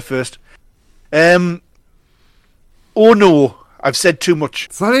Madge's got there first. Oh no, I've said too much.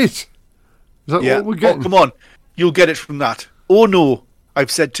 Is that it? Is that what we're getting? Oh, come on, you'll get it from that. Oh no,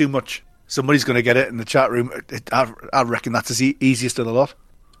 I've said too much. Somebody's going to get it in the chat room. I reckon that's the easiest of the lot.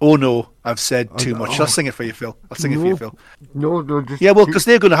 Oh no, I've said too much. I'll sing it for you, Phil. No, just... Yeah, well, because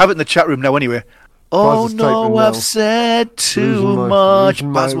they're going to have it in the chat room now anyway. Oh no, I've said too much.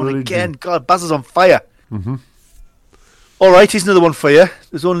 Baz one again. God, Baz is on fire. All right, here's another one for you.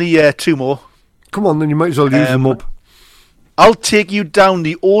 There's only 2 more. Come on, then you might as well use them up. I'll take you down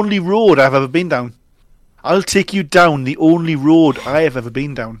the only road I've ever been down. I'll take you down the only road I have ever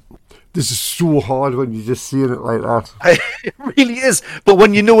been down. This is so hard when you're just seeing it like that. It really is. But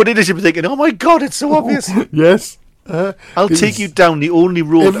when you know what it is, you'll be thinking, oh my God, it's so obvious. Yes. I'll take you down the only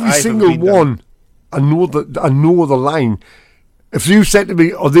road I've ever been down. Every single one, I know the line. If you said to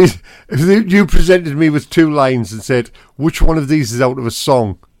me, you presented me with 2 lines and said, which one of these is out of a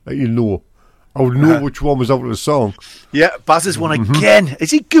song that you know, I would know which one was out of a song. Yeah, Baz is one again.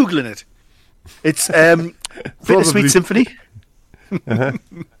 Is he Googling it? It's Bittersweet Symphony.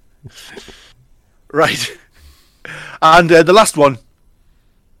 Right. And the last one.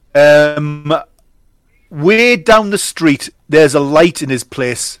 Way down the street, there's a light in his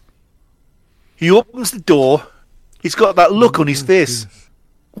place. He opens the door. He's got that look on his face.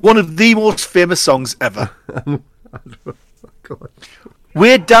 One of the most famous songs ever.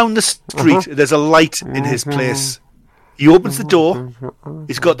 Way down the street, there's a light in his place. He opens the door.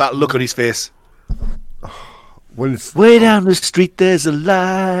 He's got that look on his face. Way down the street, there's a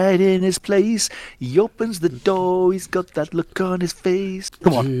light in his place. He opens the door. He's got that look on his face.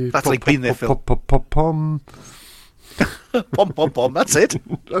 Come on, that's like being there, Phil. Pom. That's it.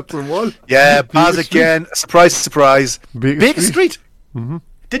 That's the one. Yeah, Baz again. Surprise. Baker Street.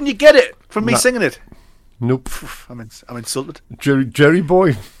 Didn't you get it from me Nah. singing it? Nope. I'm insulted. Jerry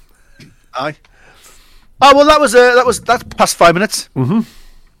boy. Aye. Oh well, that's past 5 minutes.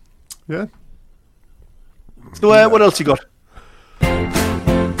 Yeah. So what else you got?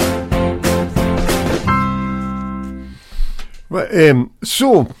 Right.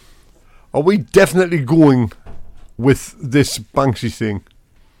 So, are we definitely going with this Banksy thing?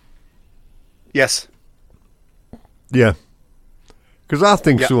 Yes. Yeah. Because I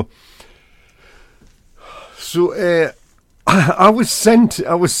think Yeah. so. So, I was sent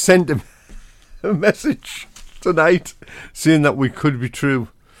a message tonight saying that we could be true,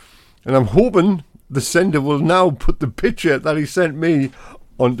 and I'm hoping the sender will now put the picture that he sent me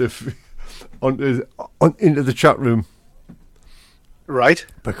into the chat room, Right.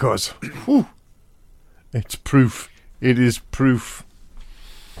 because whew, it's proof. It is proof.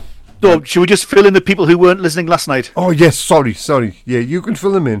 So should we just fill in the people who weren't listening last night? Oh yes, sorry. Yeah, you can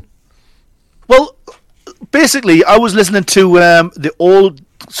fill them in. Well, basically, I was listening to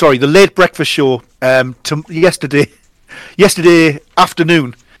the late breakfast show yesterday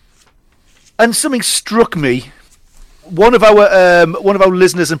afternoon, and something struck me. One of our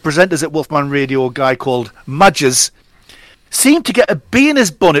listeners and presenters at Wolfman Radio, a guy called Madges, seemed to get a bee in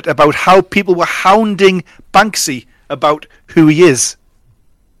his bonnet about how people were hounding Banksy about who he is,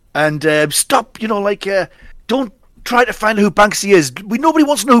 and stop, don't try to find out who Banksy is. Nobody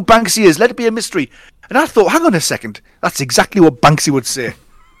wants to know who Banksy is. Let it be a mystery. And I thought, hang on a second, that's exactly what Banksy would say.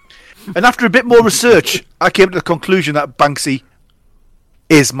 And after a bit more research, I came to the conclusion that Banksy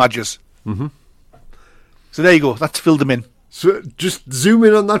is Madges. Mm-hmm. So there you go. That's filled them in. So just zoom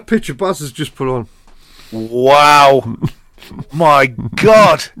in on that picture Baz has just put on. Wow. My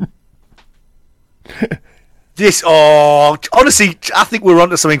God. Honestly, I think we're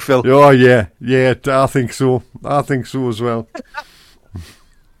onto something, Phil. Oh yeah, I think so as well.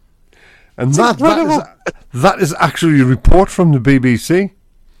 And that is actually a report from the BBC.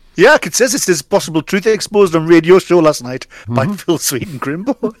 Yeah, it says it says possible truth exposed on radio show last night by Phil Sweet and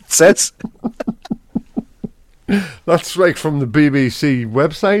Grimbo. It says. That's right from the BBC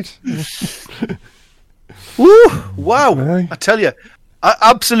website. Woo! Wow! Aye. I tell you, I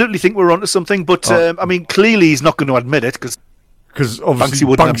absolutely think we're onto something. But I mean, clearly he's not going to admit it Because obviously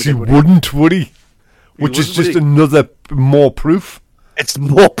Banksy Banksy wouldn't, would he? Which is wouldn't, just would he? another more proof. it's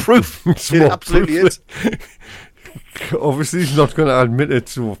more proof. It's It more absolutely proof. is. Obviously, he's not going to admit it.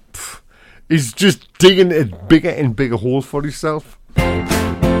 So he's just digging a bigger and bigger hole for himself.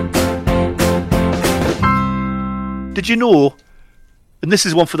 Did you know? And this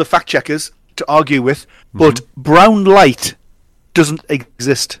is one for the fact checkers to argue with. But brown light doesn't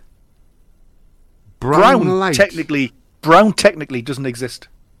exist. Brown light. Brown technically doesn't exist.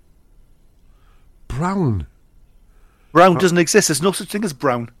 Brown. Brown doesn't exist. There's no such thing as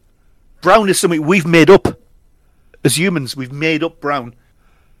brown. Brown is something we've made up. As humans, we've made up brown.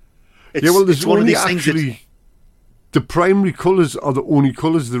 It's, Yeah, well, there's it's one of only these things that, actually the primary colours are the only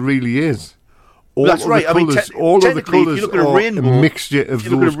colours there really is. All that's of right. The I mean, colours, all of the technically, if colours you look at a are rainbow, a mixture of if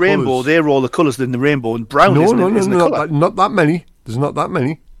you look those at a rainbow, colours. they're all the colours in the rainbow, and brown No, isn't a not colour. not that many. There's not that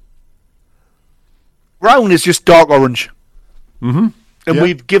many. Brown is just dark orange. Mm-hmm. And Yeah.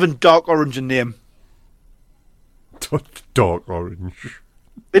 we've given dark orange a name. Dark orange.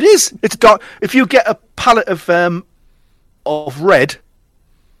 It is. It's dark. If you get a palette of red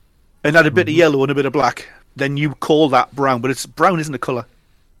and add a bit of yellow and a bit of black, then you call that brown. But brown isn't a colour.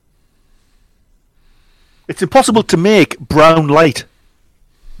 It's impossible to make brown light.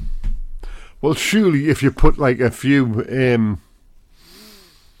 Well, surely if you put like a few,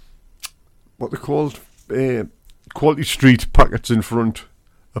 what they're called, Quality Street packets in front,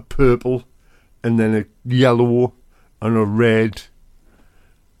 a purple, and then a yellow, and a red,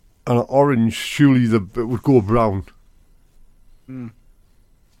 and an orange, surely it would go brown. You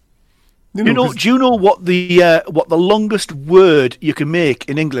Do you know 'cause- what the longest word you can make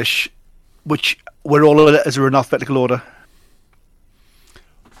in English, where all the letters are in alphabetical order?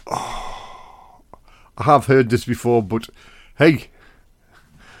 I have heard this before, but hey,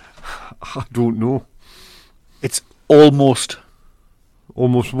 I don't know. It's almost.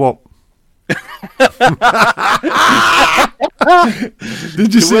 Almost what?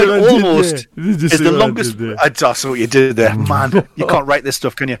 Did you The see word what I did almost there? Did you is see the what I longest. did there? I saw what you did there, man. You can't write this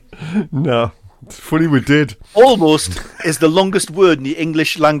stuff, can you? No, it's funny we did. Almost is the longest word in the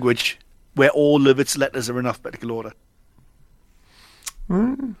English language where all of its letters are in alphabetical order.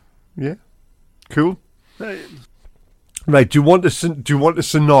 Yeah, cool. Right, do you want a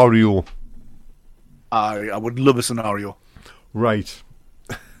scenario? I would love a scenario. Right.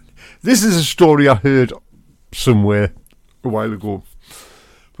 This is a story I heard somewhere a while ago.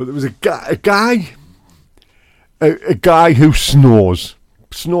 But there was a guy who snores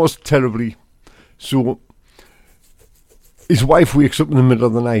terribly. So his wife wakes up in the middle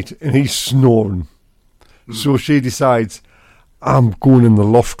of the night and he's snoring. So she decides, I'm going in the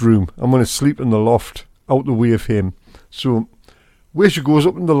loft room. I'm going to sleep in the loft out the way of him. So where she goes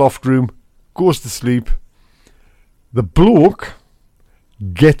up in the loft room, goes to sleep. The bloke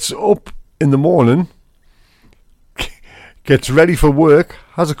gets up in the morning, gets ready for work,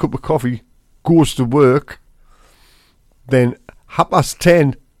 has a cup of coffee, goes to work. Then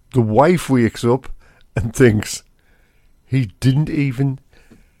 10:30, the wife wakes up and thinks he didn't even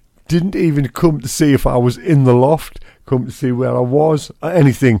come to see if I was in the loft, come to see where I was or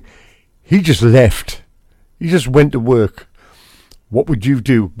anything. He just left. He just went to work. What would you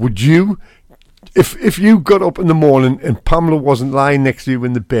do? Would you, if you got up in the morning and Pamela wasn't lying next to you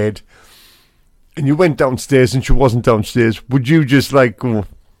in the bed and you went downstairs and she wasn't downstairs, would you just like go,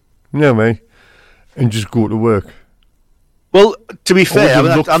 no mate, and just go to work? Well, to be fair, I'm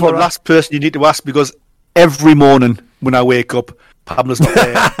the last person you need to ask, because every morning when I wake up, Pamela's not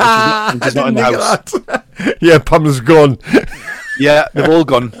there. And she's not in the house. Yeah, Pamela's gone. Yeah, they've all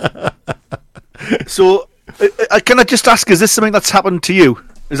gone. So, can I just ask, is this something that's happened to you?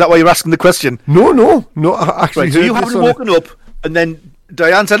 Is that why you're asking the question? No. I actually right, so you haven't woken up, and then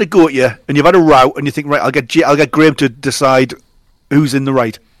Diane's had a go at you, and you've had a row, and you think, right, I'll get Graham to decide who's in the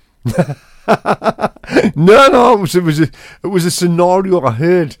right. No, it was a scenario I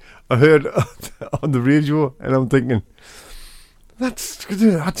heard on the radio, and I'm thinking that's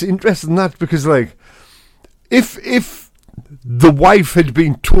interesting. That because like if the wife had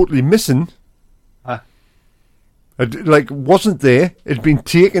been totally missing, wasn't there, had been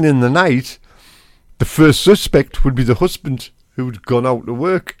taken in the night, the first suspect would be the husband who'd gone out to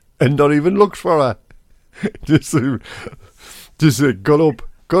work and not even looked for her. just got up,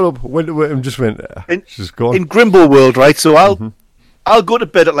 went to work and just went, she's gone. In Grimble World, right, so I'll go to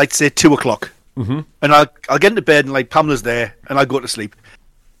bed at, like, say, 2 o'clock. And I'll get into bed and, like, Pamela's there and I'll go to sleep.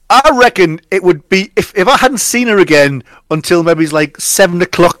 I reckon it would be, if I hadn't seen her again until maybe it's like 7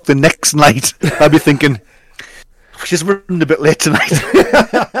 o'clock the next night, I'd be thinking, she's running a bit late tonight.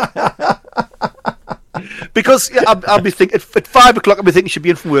 Because I'll be thinking, at 5 o'clock, I'll be thinking she'll be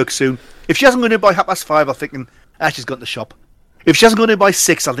in from work soon. If she hasn't gone in by 5:30, I'm thinking, she's gone to the shop. If she hasn't gone in by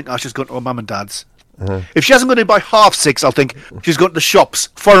 6, I'll think, she's gone to her mum and dad's. If she hasn't gone in by 6:30, I'll think she's gone to the shops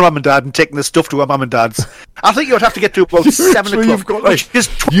for her mum and dad and taking the stuff to her mum and dad's. I think you would have to get to about 7 o'clock. You've got, like,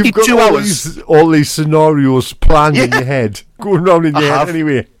 just 22 hours. All these scenarios planned in your head, going around in your head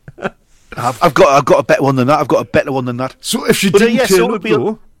anyway. I've got a better one than that. So if she didn't turn up,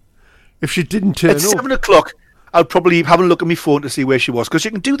 though, if she didn't turn up at 7 o'clock, I'd probably have a look at my phone to see where she was, because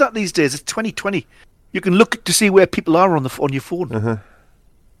you can do that these days. It's 2020. You can look to see where people are on your phone.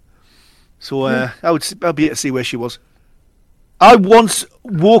 So I'd be able to see where she was. I once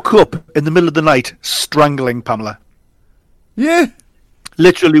woke up in the middle of the night strangling Pamela. Yeah.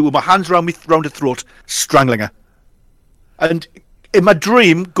 Literally with my hands round her throat, strangling her. And in my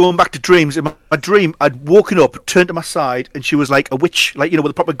dream, going back to dreams, in my dream, I'd woken up, turned to my side, and she was like a witch, like, with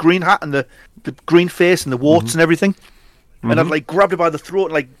the proper green hat and the green face and the warts and everything. And I'd like grabbed her by the throat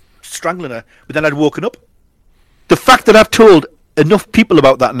and like strangling her, but then I'd woken up. The fact that I've told enough people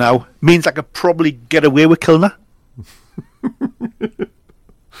about that now means I could probably get away with killing her.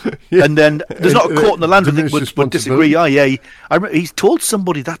 Yeah. And then there's not a court in the land that would disagree. He's told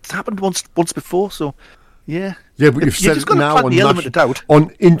somebody that's happened once before, so yeah. Yeah, but you've said it now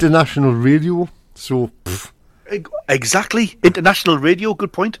on international radio, so exactly, international radio.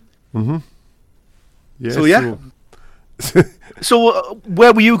 Good point. Yeah, so yeah. So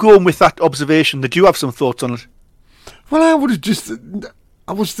where were you going with that observation? Did you have some thoughts on it? Well,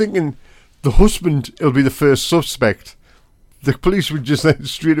 I was thinking the husband will be the first suspect. The police would just say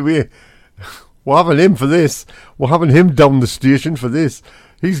straight away, we're having him for this. We're having him down the station for this.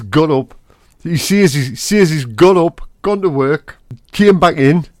 He's got up. He says he's got up, gone to work, came back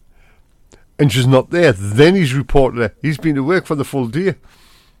in, and she's not there. Then he's reported her. He's been to work for the full day.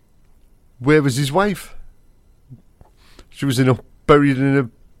 Where was his wife? She was buried in a.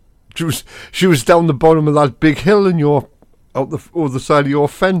 She was down the bottom of that big hill in out the other side of your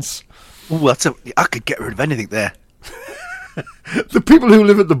fence. Oh, I could get rid of anything there. The people who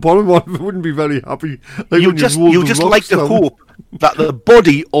live at the bottom wouldn't be very happy. You just like to hope that the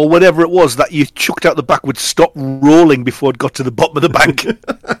body or whatever it was that you chucked out the back would stop rolling before it got to the bottom of the bank.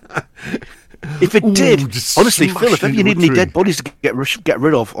 If it did, honestly, Phil, if ever you need any dead bodies to get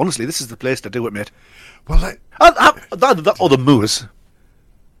rid of, honestly, this is the place to do it, mate. Well, that or the moors.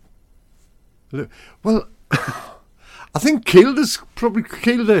 Well, I think Kielder's probably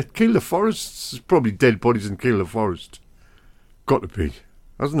Kielder Forest's probably dead bodies in Kielder Forest. Got to be,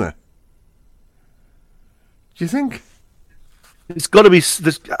 hasn't there? Do you think? There's got to be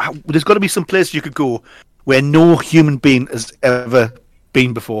some place you could go where no human being has ever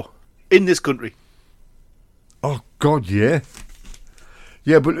been before in this country. Oh God, yeah,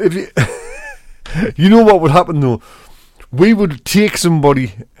 yeah. But if you, you know what would happen though, we would take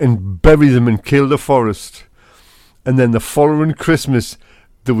somebody and bury them in Kielder Forest, and then the following Christmas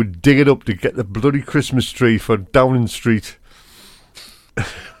they would dig it up to get the bloody Christmas tree for Downing Street.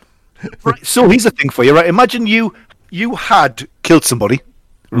 Right. So here's the thing for you, right? Imagine you had killed somebody,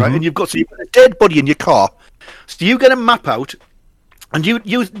 right? And you've got a dead body in your car. So you get a map out, and you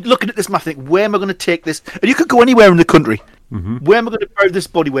looking at this map, think, where am I going to take this? And you could go anywhere in the country. Where am I going to bury this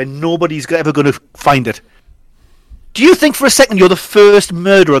body where nobody's ever going to find it? Do you think for a second you're the first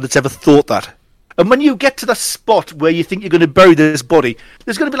murderer that's ever thought that? And when you get to the spot where you think you're going to bury this body,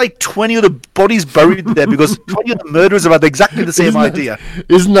 there's going to be like 20 other bodies buried there because 20 other murderers have had exactly the same idea.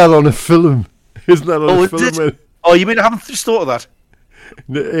 Isn't that on a film? Isn't that on a film? Oh, you mean I haven't just thought of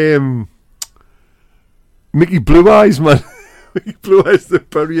that? Mickey Blue Eyes, man. Mickey Blue Eyes, they're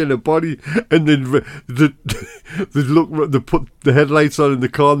burying a body, and then they put the headlights on in the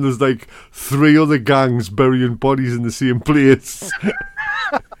car, and there's like 3 other gangs burying bodies in the same place.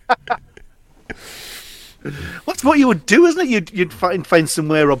 What's what you would do, isn't it? You'd find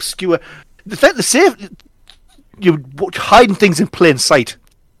somewhere obscure. The safe, you're hiding things in plain sight.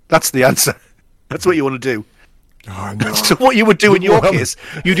 That's the answer. That's what you want to do. Oh, no. So what you would do in your case,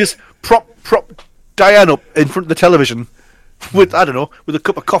 you just prop Diane up in front of the television with, I don't know, with a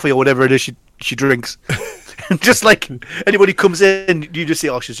cup of coffee or whatever it is she drinks. And just like anybody comes in, you just say,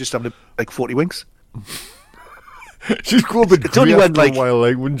 oh, she's just having like 40 winks. She's called the grey after a while,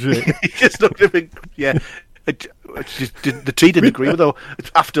 like, wouldn't she? Just looked at me, yeah. The tree didn't agree with her.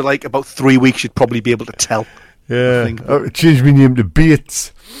 After like about 3 weeks, you'd probably be able to tell. Yeah, I changed my name to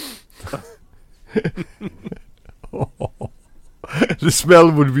Bates. The smell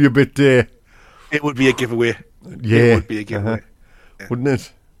would be a bit there. It would be a giveaway. Yeah, it would be a giveaway, wouldn't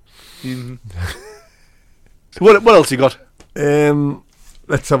it? Mm-hmm. What else you got?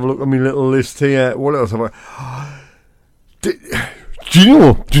 Let's have a look at my little list here. What else have I? Do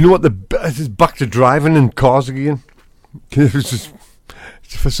you know what this is back to driving in cars again? It was just,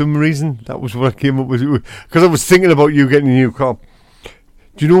 for some reason, that was what I came up with. Because I was thinking about you getting a new car.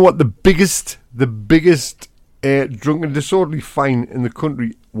 Do you know what the biggest drunk and disorderly fine in the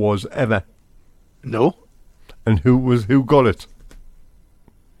country was ever? No. And who got it?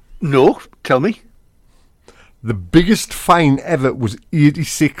 No, tell me. The biggest fine ever was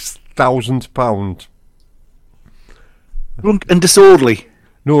 £86,000. Drunk and disorderly.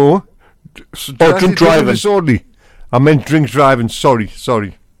 No. Drunk driving. Disorderly. I meant drink driving. Sorry.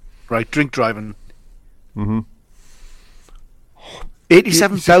 Right, drink driving.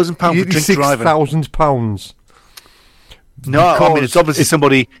 £87,000 for drink driving. £86,000. No, I mean it's obviously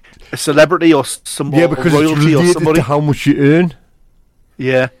somebody, a celebrity or somebody, because royalty it's or somebody. To how much you earn.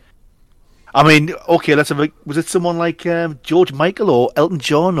 Yeah. I mean, okay, let's have a. Was it someone like George Michael or Elton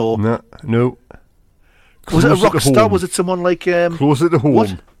John or? No. Was it a rock star? Was it someone like? Closer to home.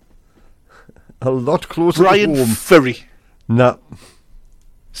 What? A lot closer Brian to home. Ferry. No.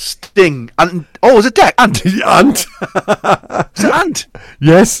 Sting. Was it Ant? Ant. Is it Ant?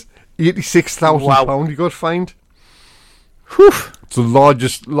 Yes. £86,000 Wow. he got fined. Whew. It's the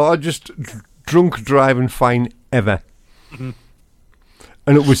largest drunk driving fine ever. Mm-hmm.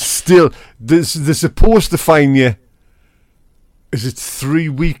 And it was still, they're supposed to fine you, is it 3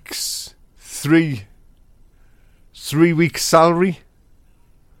 weeks? 3 weeks salary?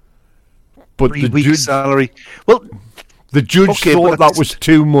 But 3 weeks salary. Well, the judge thought that was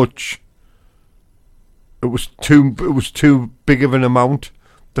too much. It was too big of an amount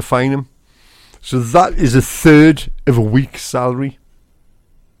to fine him. So that is a third of a week's salary.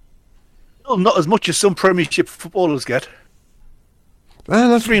 Well, not as much as some Premiership footballers get.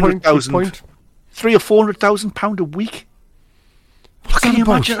 That's 300,000, £300,000 or £400,000 a week. Can you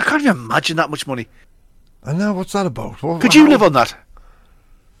imagine? I can't even imagine that much money. I know, what's that about? Could you live on that?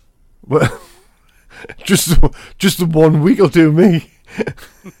 Well, just the 1 week will do me.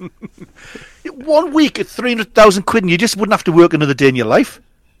 1 week at 300,000 quid, and you just wouldn't have to work another day in your life.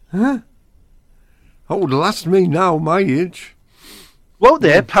 Huh? That would last me now, my age. Well,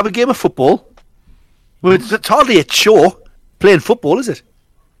 there, have a game of football. Well, it's hardly a chore playing football, is it?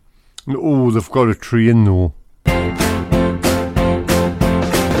 Oh, they've got a train though.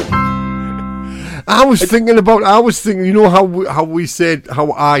 I was thinking, you know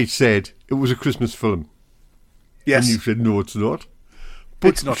how I said it was a Christmas film. Yes. And you said, no, it's not. But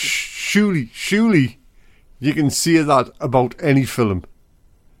It's not. Surely, you can say that about any film.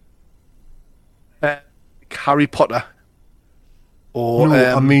 Harry Potter. Or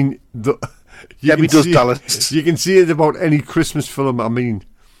No, I mean, Debbie Does Dallas. You can say it about any Christmas film. I mean,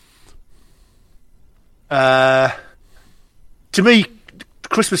 to me,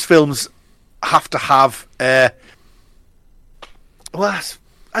 Christmas films have to have. Well,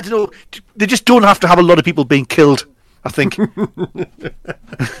 I don't know. They just don't have to have a lot of people being killed. I think. I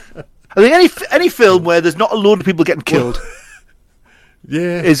think any film where there's not a load of people getting killed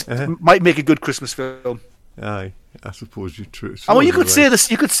yeah, might make a good Christmas film. aye. I suppose you're true. I mean, you could say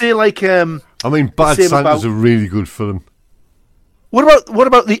this. You could say like. I mean, Bad same Santa's about- a really good film. What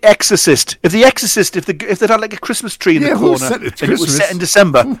about The Exorcist? If The Exorcist, if they had like a Christmas tree in Yeah, the who corner said and it's it was Christmas? set in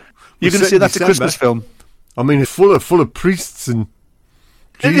December, you're going to set say in that's a December. Christmas film. I mean, it's full of priests and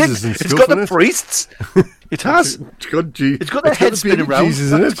Jesus and It's stuff. got the innit? priests. It has. It's got G. It's got their the head spinning baby around.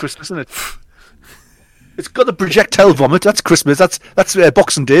 Jesus, That's innit? Christmas, isn't it? It's got the projectile vomit. That's Christmas. That's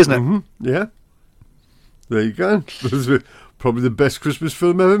Boxing Day, isn't it? Mm-hmm. Yeah. There you go. This is probably the best Christmas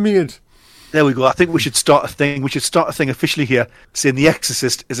film ever made. There we go. I think we should start a thing. We should start a thing officially here, saying The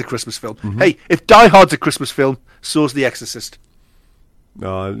Exorcist is a Christmas film. Mm-hmm. Hey, if Die Hard's a Christmas film, so's The Exorcist.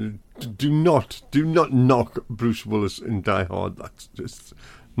 No, do not knock Bruce Willis in Die Hard. That's just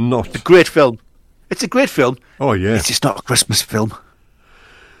not. Great film. It's a great film. Oh yeah, It's just not a Christmas film.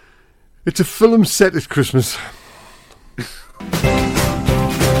 it's a film set at Christmas.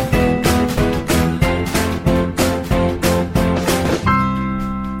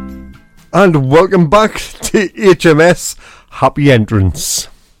 And welcome back to HMS Happy Entrance.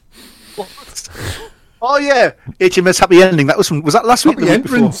 Oh yeah, HMS Happy Ending. That was that last week? or Happy the week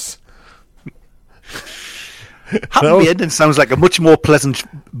before? Entrance. Happy Ending sounds like a much more pleasant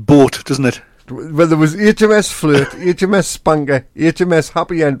boat, doesn't it? Well, there was HMS Flirt, HMS Spanker, HMS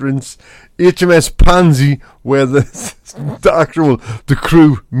Happy Entrance, HMS Pansy, where the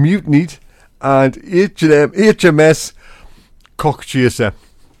crew mutinied, and HMS Cockchaser.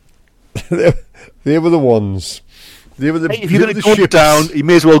 They were the ones. They were the. Hey, if you're going the to go ships. down, you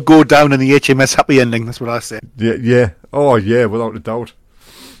may as well go down in the HMS Happy Ending. That's what I say. Yeah. Oh yeah, without a doubt.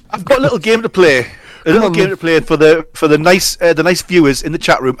 I've got a little game to play. on, then. For the nice viewers in the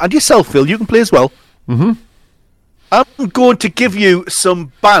chat room, and yourself, Phil. You can play as well. Mm-hmm. I'm going to give you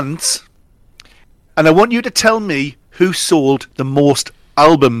some bands, and I want you to tell me who sold the most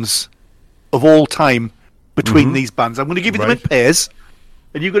albums of all time between these bands. I'm going to give you them in Right. pairs,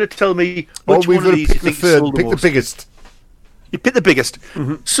 and you're going to tell me Oh, which we've one got of to these you pick the think third. sold the Pick the most. biggest. You pick the biggest.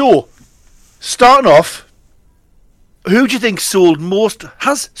 So, starting off, who do you think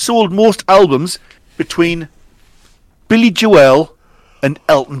has sold most albums between Billy Joel and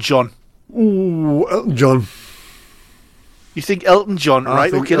Elton John? Ooh, Elton John. You think Elton John, I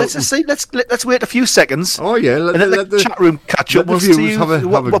right? think Okay, let's Elton- just say let's wait a few seconds. Oh yeah, and let the chat room catch let up. the We'll viewers see have a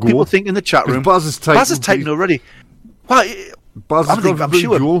what go. people think in the chat 'Cause room. Baz is typing. typing already. Well, Baz has got I'm Billy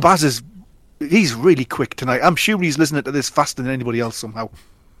sure Joel. Baz is. He's really quick tonight. I'm sure he's listening to this faster than anybody else somehow.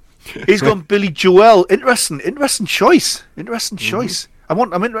 He's gone Billy Joel. Interesting choice. Interesting choice.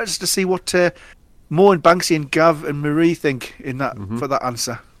 I'm interested to see what Mo and Banksy and Gav and Marie think in that for that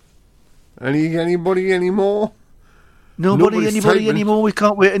answer. Anybody anymore? Nobody, Nobody's anybody typing. anymore. We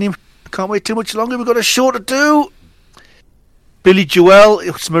can't wait too much longer. We've got a show to do. Billy Joel.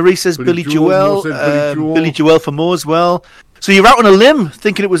 Marie says Billy Joel, Joel. Mo said Billy Joel. Billy Joel for Mo as well. So you're out on a limb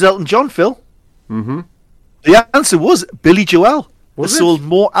thinking it was Elton John, Phil. Mm-hmm. The answer was Billy Joel. Was Has it? sold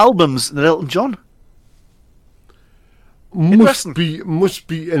more albums than Elton John. Interesting. Must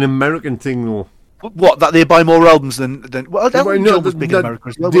be an American thing though. What, that they buy more albums than well, Elton No, John was big in America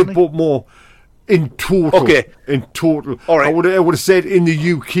as well, They wasn't he? bought more in total. Okay. In total. All right. I would have said in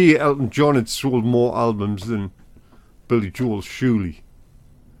the UK, Elton John had sold more albums than Billy Joel, surely.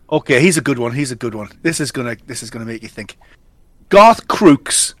 Okay, he's a good one. This is gonna make you think. Garth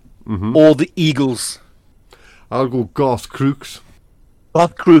Crooks or the Eagles? I'll go Garth Crooks.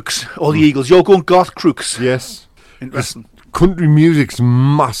 Garth Crooks or the Eagles? You're going Garth Crooks. Yes. Interesting. Country music's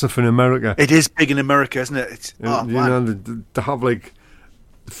massive in America. It is big in America, isn't it? It's, oh, you man. know, they have like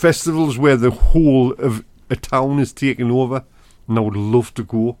festivals where the whole of a town is taken over, and I would love to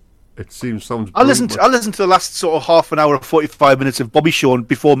go. It sounds. I listened brilliant, to the last sort of half an hour, 45 minutes of Bobby Shawn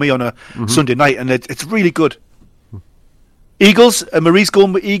before me on a Sunday night, and it's really good. Eagles. Marie's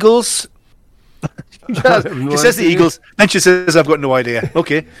going with Eagles. she have no says the idea. Eagles, then she says I've got no idea.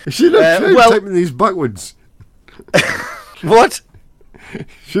 Okay. but- She's not trying well- typing these backwards. What?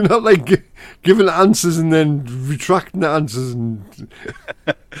 She's not like giving answers and then retracting the answers. And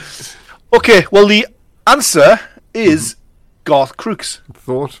Okay, well, the answer is Garth Crooks.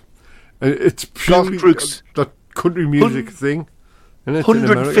 Thought. And it's purely Crooks. that country music thing. And it's in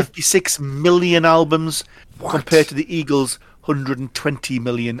America. 156 million albums What? compared to the Eagles' 120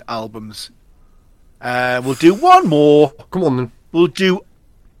 million albums. We'll do one more. Come on then. We'll do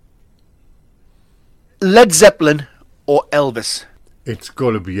Led Zeppelin or Elvis. It's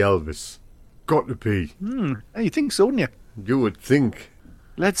got to be Elvis. Got to be. You think so, wouldn't you? You would think.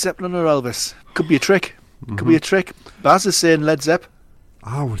 Led Zeppelin or Elvis? Could be a trick. Could be a trick. Baz is saying Led Zepp.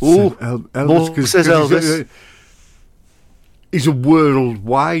 I would Ooh, say Elvis. Mo 'cause says Elvis. He's a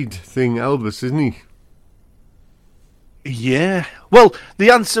worldwide thing, Elvis, isn't he? Yeah. Well,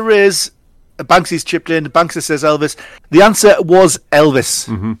 the answer is Banksy's chipped in. Banksy says Elvis. The answer was Elvis.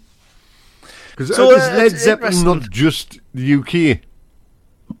 Because So, is Led it's Zeppelin interesting. not just the UK?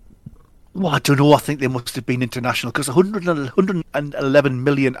 Well, I don't know. I think they must have been international because 111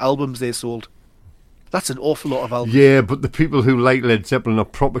 million albums they sold. That's an awful lot of albums. Yeah, but the people who like Led Zeppelin are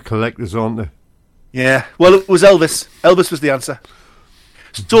proper collectors, aren't they? Yeah. Well, it was Elvis. Elvis was the answer.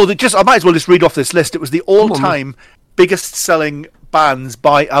 So I might as well just read off this list. It was the all-time biggest selling bands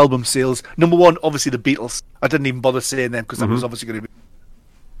by album sales. Number one, obviously the Beatles. I didn't even bother saying them because that was obviously going to be.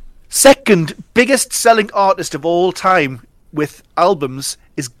 Second biggest selling artist of all time with albums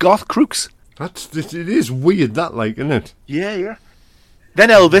is Garth Crooks. It is weird that, like, isn't it? Yeah. Then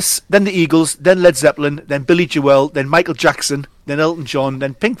Elvis, then the Eagles, then Led Zeppelin, then Billy Joel, then Michael Jackson, then Elton John,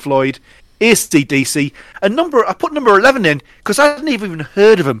 then Pink Floyd, AC/DC. I put number 11 in because I hadn't even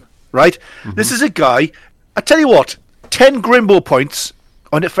heard of him, right? This is a guy, I tell you what, 10 Grimbo points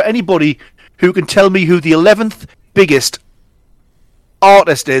on it for anybody who can tell me who the 11th biggest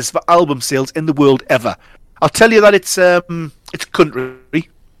artist is for album sales in the world ever. I'll tell you that it's country.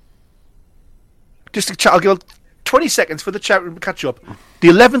 Just to chat, I'll give 20 seconds for the chat room to catch up. The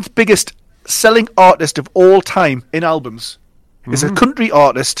 11th biggest selling artist of all time in albums is a country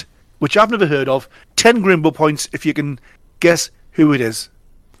artist, which I've never heard of. 10 Grimbo points if you can guess who it is.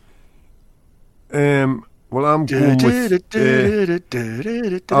 Well, I'm going with.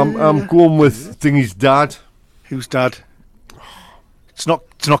 I'm going with Thingy's dad. Who's dad? It's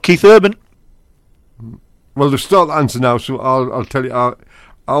not Keith Urban. Well, they've started the answer now, so I'll tell you.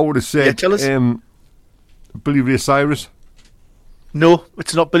 I would have said tell us. Billy Ray Cyrus. No,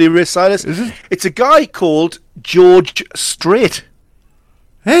 it's not Billy Ray Cyrus. Is it? It's a guy called George Strait.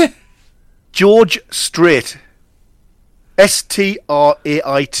 Eh? George Strait. Strait.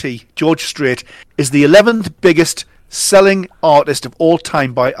 George Strait is the 11th biggest selling artist of all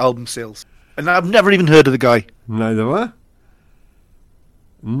time by album sales. And I've never even heard of the guy. Neither have I.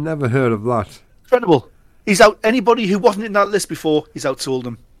 Never heard of that. Incredible. He's out. Anybody who wasn't in that list before, he's outsold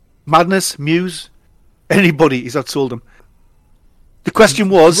them. Madness, Muse, anybody, he's outsold them. The question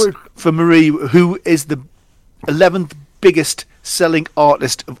was, for Marie, who is the 11th biggest selling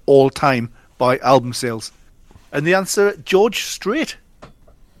artist of all time by album sales? And the answer, George Strait.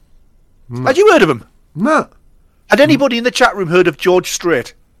 Had you heard of him? No. Had anybody in the chat room heard of George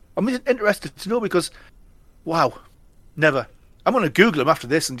Strait? I'm interested to know because, wow, never. I'm going to Google him after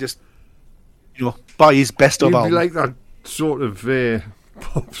this and just, buy his best of You'd be album. like that sort of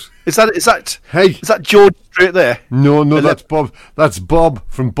Bob's. Is that Hey. Is that George Strait there? No, that's Bob. That's Bob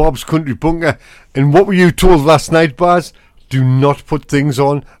from Bob's Country Bunker. And what were you told last night, Baz? Do not put things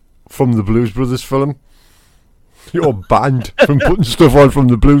on from the Blues Brothers film. You're banned from putting stuff on from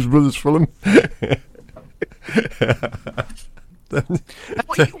the Blues Brothers film.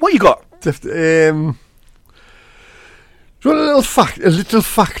 What you got? Do you want a little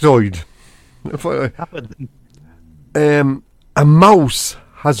factoid? A mouse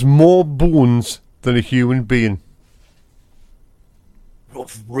has more bones than a human being.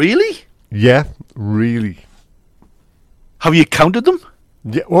 Really? Yeah, really. Have you counted them?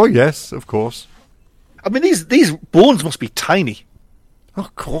 Yeah. Oh, yes, of course. I mean, these bones must be tiny.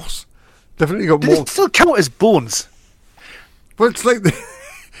 Of course. Definitely got Do more. they still count as bones? But it's like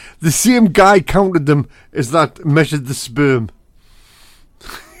the same guy counted them as that measured the sperm.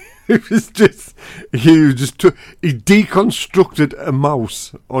 It was just he deconstructed a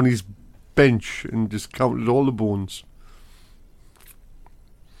mouse on his bench and just counted all the bones.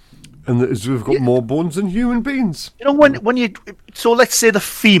 And we've got more bones than human beings. When you so let's say the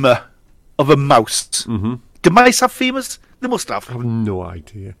femur of a mouse. Mm-hmm. Do mice have femurs? They must have. I have no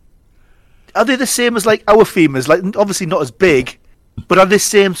idea. Are they the same as like our femurs? Like obviously not as big, but are they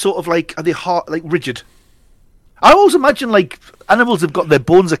same sort of like? Are they hard, like rigid? I always imagine like animals have got their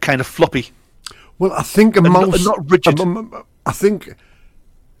bones are kind of floppy. Well, I think a mouse not rigid. I think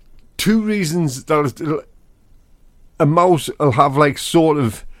two reasons that a mouse will have like sort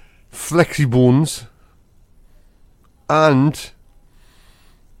of flexi bones, and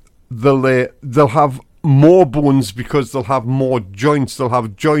they'll have more bones because they'll have more joints. They'll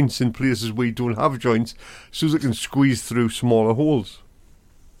have joints in places where you don't have joints, so they can squeeze through smaller holes.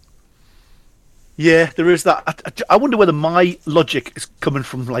 Yeah, there is that. I wonder whether my logic is coming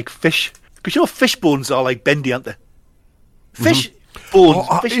from like fish, because you know fish bones are like bendy, aren't they? Fish bones.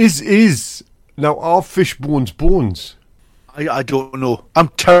 Is now are fish bones? I don't know. I'm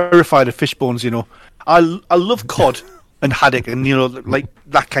terrified of fish bones. You know, I love cod and haddock and like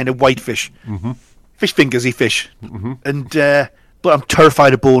that kind of white fish. Mm-hmm. Fish fingers, fish, and but I'm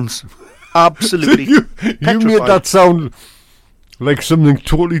terrified of bones. Absolutely. you made that sound like something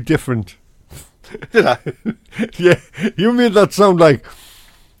totally different. Did I? Yeah, you made that sound like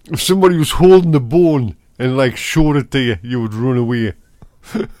if somebody was holding the bone and like showed it to you, you would run away.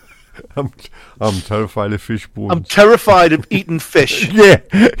 I'm terrified of fish bones. I'm terrified of eating fish. Yeah,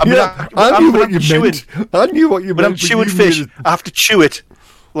 I knew what you meant. I knew what you meant. When I'm chewing fish, I have to chew it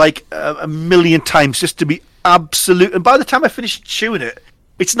like a million times just to be absolute. And by the time I finish chewing it,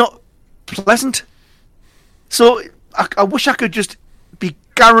 it's not pleasant. So I wish I could just be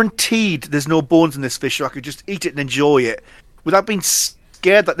guaranteed there's no bones in this fish, so I could just eat it and enjoy it without being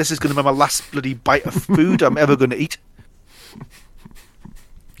scared that this is going to be my last bloody bite of food I'm ever going to eat.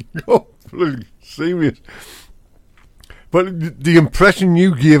 Oh, bloody serious. But the impression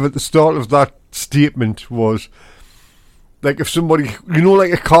you gave at the start of that statement was like if somebody,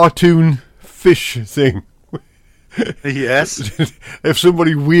 like a cartoon fish thing. Yes. If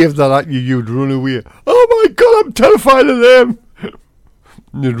somebody waved that at you, you'd run away. Oh my God, I'm terrified of them.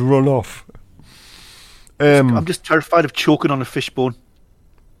 And you'd run off. I'm just terrified of choking on a fish bone.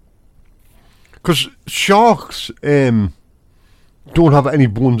 Because sharks don't have any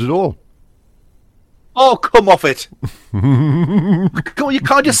bones at all. Oh, come off it. Come on, you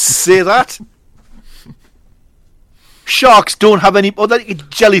can't just say that. Sharks don't have any... Oh, they're like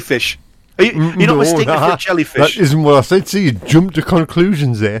jellyfish. You're not mistaken for a jellyfish. That isn't what I said. See, you jumped to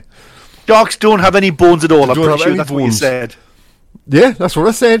conclusions there. Sharks don't have any bones at all. I'm pretty sure that's bones. what you said. Yeah, that's what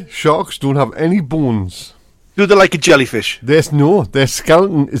I said. Sharks don't have any bones. Do they like a jellyfish? Their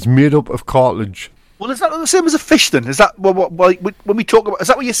skeleton is made up of cartilage. Well, is that not the same as a fish then? Is that what when we talk about? Is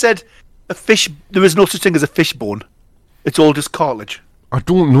that what you said? A fish? There is no such thing as a fish bone. It's all just cartilage. I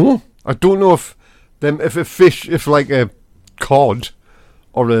don't know. I don't know if like a cod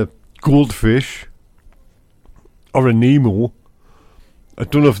or a goldfish or a Nemo. I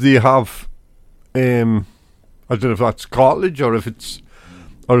don't know if they have. I don't know if that's cartilage or if it's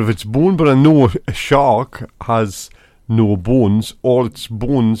bone, but I know a shark has no bones. All its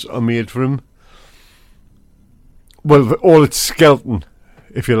bones are made from. Well, all its skeleton,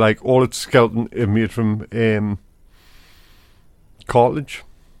 if you like, all its skeleton is made from cartilage.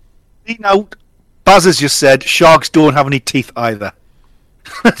 Now, Baz has just said sharks don't have any teeth either.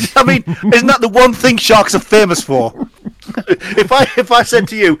 I mean, isn't that the one thing sharks are famous for? If I said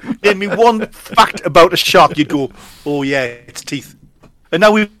to you, name me one fact about a shark, you'd go, oh yeah, its teeth. And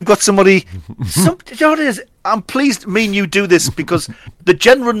now we've got somebody. You know what it is? I'm pleased me and you do this because the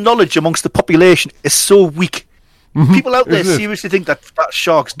general knowledge amongst the population is so weak. People out there seriously think that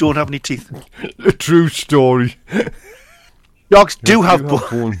sharks don't have any teeth. A true story. Sharks do have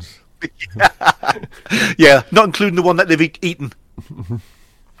bones. Yeah, not including the one that they've eaten.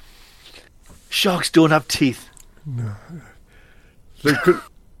 Sharks don't have teeth. No.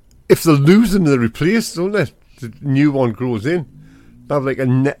 If they lose them, they're replaced, don't they? The new one grows in. They have like a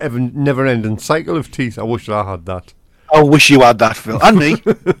never-ending cycle of teeth. I wish I had that. I wish you had that, Phil. And me.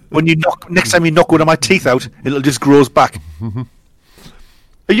 When next time you knock one of my teeth out, it'll just grows back.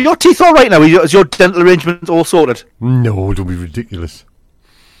 Are your teeth all right now? Is your dental arrangement all sorted? No, don't be ridiculous.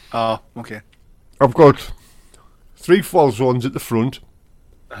 Oh, okay. I've got 3 false ones at the front.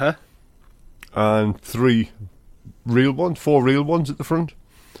 Uh-huh. And 4 real ones at the front.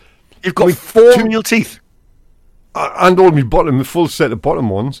 You've got 4 real teeth? And all my a full set of bottom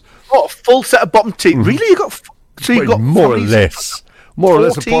ones. Oh, a full set of bottom teeth? Really? You got... So you've got more or less,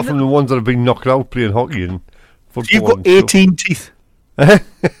 apart from the ones that have been knocked out playing hockey and football. So you've got 18 teeth. I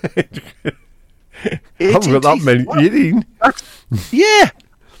haven't got that many. What? 18. Yeah,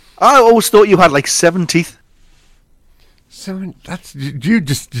 I always thought you had like 7 teeth. 7. That's you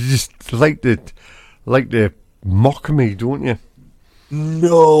just like to mock me, don't you?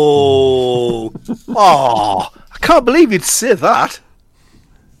 No. Oh, I can't believe you'd say that.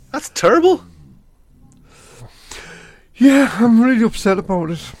 That's terrible. Yeah, I'm really upset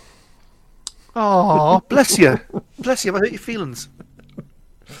about it. Oh, bless you. Bless you, I hurt your feelings.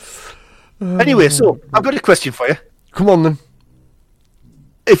 Anyway, so, I've got a question for you. Come on, then.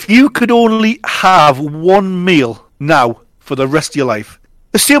 If you could only have one meal now for the rest of your life,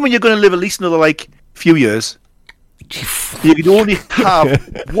 assuming you're going to live at least another few years, you can only have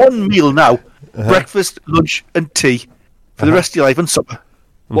one meal now, breakfast, lunch, and tea for the rest of your life and supper.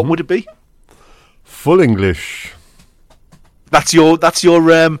 What would it be? Full English. That's your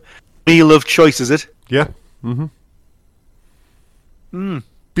meal of choice, is it? Yeah.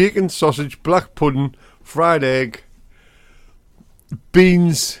 Bacon, sausage, black pudding, fried egg,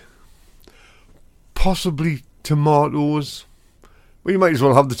 beans, possibly tomatoes. Well, you might as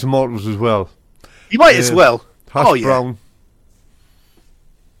well have the tomatoes as well. You might as well. Hash brown.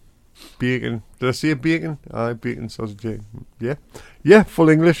 Bacon. Did I say bacon? Aye, bacon, sausage, egg. Yeah. Yeah, full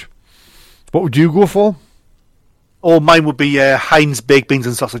English. What would you go for? Oh, mine would be Heinz baked beans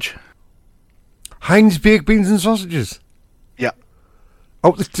and sausage. Heinz baked beans and sausages? Yeah.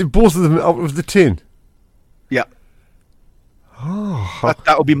 Both of them out of the tin? Yeah. Oh.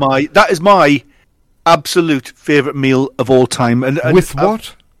 That would be that is my absolute favourite meal of all time. And with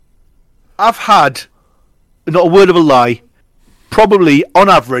what? I've had, not a word of a lie, probably on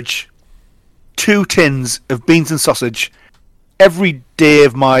average 2 tins of beans and sausage every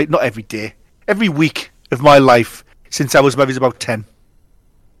week of my life since I was maybe about 10.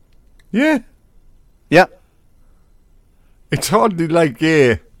 Yeah. Yeah. It's hardly like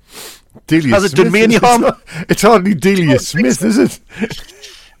Delia Has it done me any harm? It's hardly Delia Smith, is it?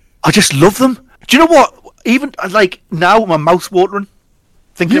 I just love them. Do you know what? Even now, my mouth's watering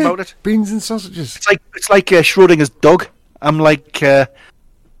thinking about it. Beans and sausages. It's like Schrodinger's dog. I'm like,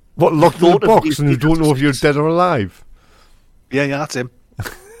 what, locked in a box and you don't know if you're dead or alive? Yeah, that's him.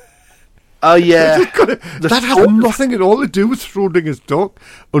 Oh yeah, that has nothing at all to do with Schrodinger's dog,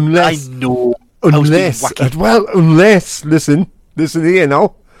 unless I know. Unless listen here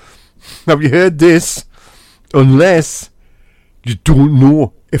now. Have you heard this? Unless you don't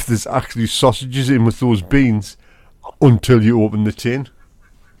know if there's actually sausages in with those beans until you open the tin.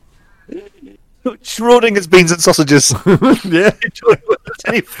 Schrodinger's beans and sausages. Yeah. You don't know if there's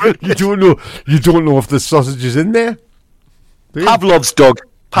any fruit. You don't know if there's sausages in there. Pavlov's dog.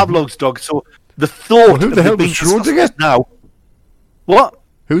 So the thought who the hell of was Schrodinger now. What?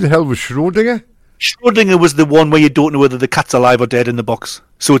 Who the hell was Schrodinger? Schrodinger was the one where you don't know whether the cat's alive or dead in the box.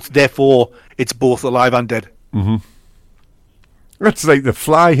 So it's both alive and dead. Mm-hmm. That's like the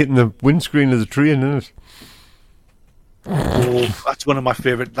fly hitting the windscreen of the train, isn't it? Oh, that's one of my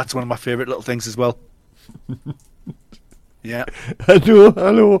favorite little things as well. Yeah. I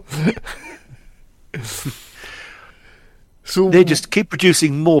know. So they just keep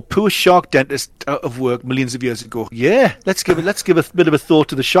producing more. Poor shark dentist out of work millions of years ago. Yeah, let's give a bit of a thought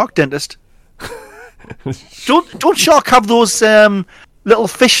to the shark dentist. Don't shark have those little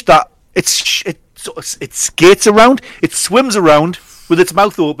fish that it skates around, it swims around with its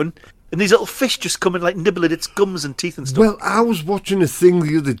mouth open, and these little fish just come and nibble at its gums and teeth and stuff. Well, I was watching a thing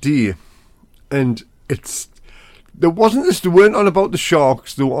the other day, and they weren't on about the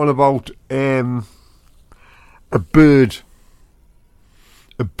sharks. They were on about a bird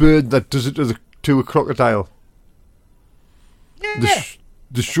that does it to a crocodile. Yeah.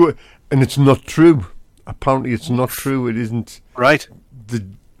 The show, and it's not true. Apparently, it's not true. It isn't. Right.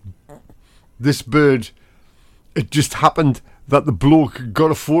 This bird, it just happened that the bloke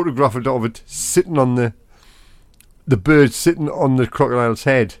got a photograph of it sitting on the bird sitting on the crocodile's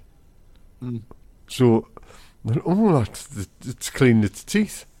head. Mm. So, it's cleaning its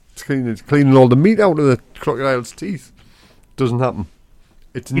teeth. It's cleaning all the meat out of the crocodile's teeth. Doesn't happen.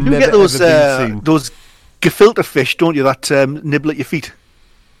 It's you never get those ever been seen. Those gefilte fish, don't you? That nibble at your feet.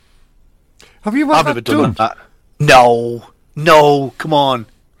 Have you ever I've never done that. No, come on.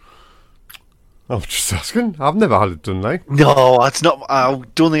 I'm just asking. I've never had it done, No, that's not. I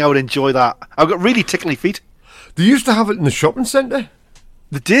don't think I would enjoy that. I've got really tickly feet. They used to have it in the shopping centre.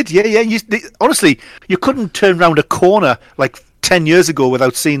 They did, yeah. Honestly, you couldn't turn round a corner 10 years ago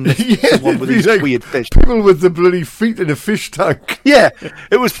without seeing someone with these weird fish. People with the bloody feet in a fish tank. Yeah,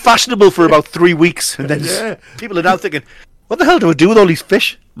 it was fashionable for about 3 weeks, and then people are now thinking, what the hell do I do with all these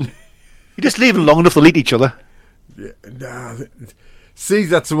fish? You just leave them long enough, they'll eat each other. Yeah, see,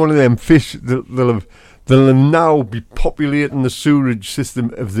 that's one of them fish they'll now be populating the sewerage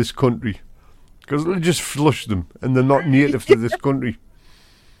system of this country. Because they'll just flush them, and they're not native to this country.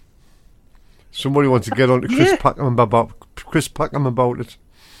 Somebody wants to get on to Chris Packham about it.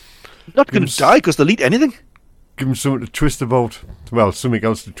 Not going to die because they'll eat anything. Give him something to twist about. Well, something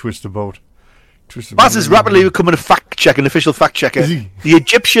else to twist about. Baz is rapidly becoming an official fact checker. The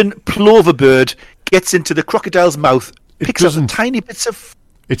Egyptian plover bird gets into the crocodile's mouth, picks up tiny bits of...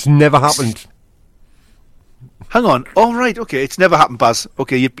 It's never happened. Hang on. All right, okay. It's never happened, Baz.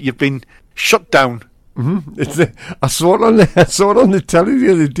 Okay, you've been shut down. I saw it on the telly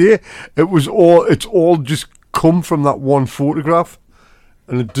the other day. It's all just come from that one photograph,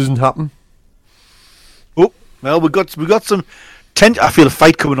 and it doesn't happen. Oh, well, we got some I feel a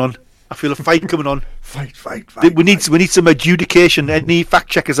fight coming on. Fight. We need some adjudication. Any fact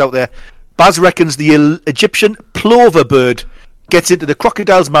checkers out there? Baz reckons the Egyptian plover bird gets into the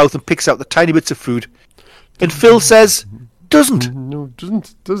crocodile's mouth and picks out the tiny bits of food, and Phil says doesn't. No,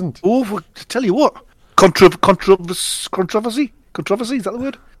 doesn't. Oh, I tell you what. Controversy? Is that the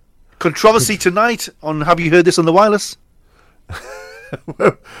word? Controversy tonight on Have You Heard This on the Wireless?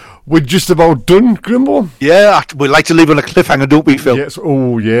 We're just about done, Grimbo. Yeah, we like to leave on a cliffhanger, don't we, Phil? Yes.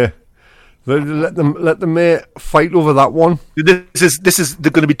 Oh, yeah. Let them fight over that one. They're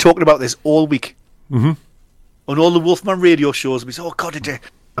going to be talking about this all week. Mm-hmm. On all the Wolfman radio shows, we say, "Oh God,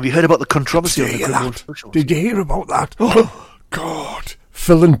 have you heard about the controversy on the Grimbo shows? Did you hear about that? Oh God,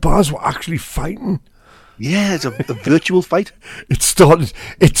 Phil and Baz were actually fighting." Yeah, it's a virtual fight. It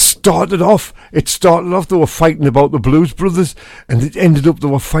started off. They were fighting about the Blues Brothers, and it ended up they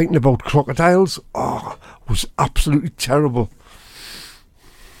were fighting about crocodiles. Oh, it was absolutely terrible.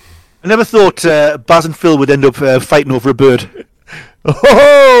 I never thought Baz and Phil would end up fighting over a bird.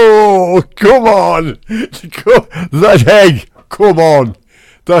 Oh, come on! That egg, come on!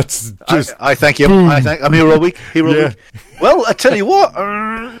 That's just. I thank you. I'm here all week. Week. Well, I tell you what,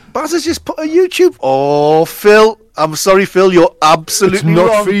 Baz has just put a YouTube. Oh, Phil, I'm sorry, Phil, you're absolutely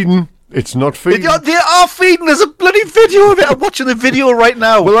wrong. It's not feeding. They are feeding. There's a bloody video of it. I'm watching the video right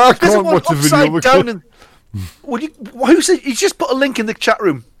now. Well, I can't watch the video. Down who said? He's just put a link in the chat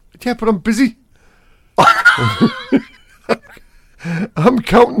room. Yeah, but I'm busy. I'm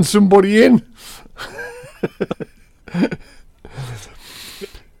counting somebody in.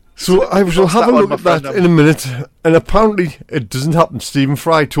 So I shall have a look at that in a minute. And apparently it doesn't happen. Stephen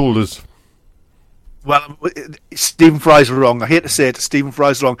Fry told us. Well, Stephen Fry's wrong. I hate to say it, Stephen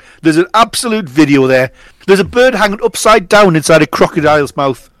Fry's wrong. There's an absolute video there. There's a bird hanging upside down inside a crocodile's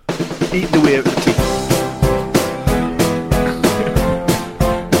mouth, eating away at the teeth.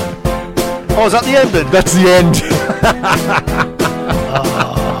 Oh, is that the end then? That's the end.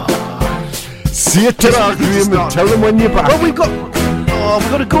 See you tomorrow, Graham, and tell them when you're back. Well, we've got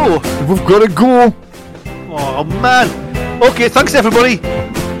to go. We've got to go. Oh, man. Okay, thanks, everybody.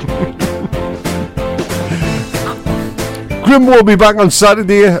 Grim will be back on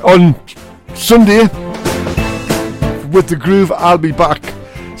Sunday with the Groove. I'll be back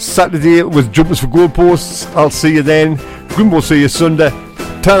Saturday with Jumpers for Goalposts. I'll see you then. Grim will see you Sunday.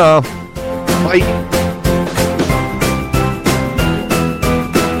 Ta-da. Bye.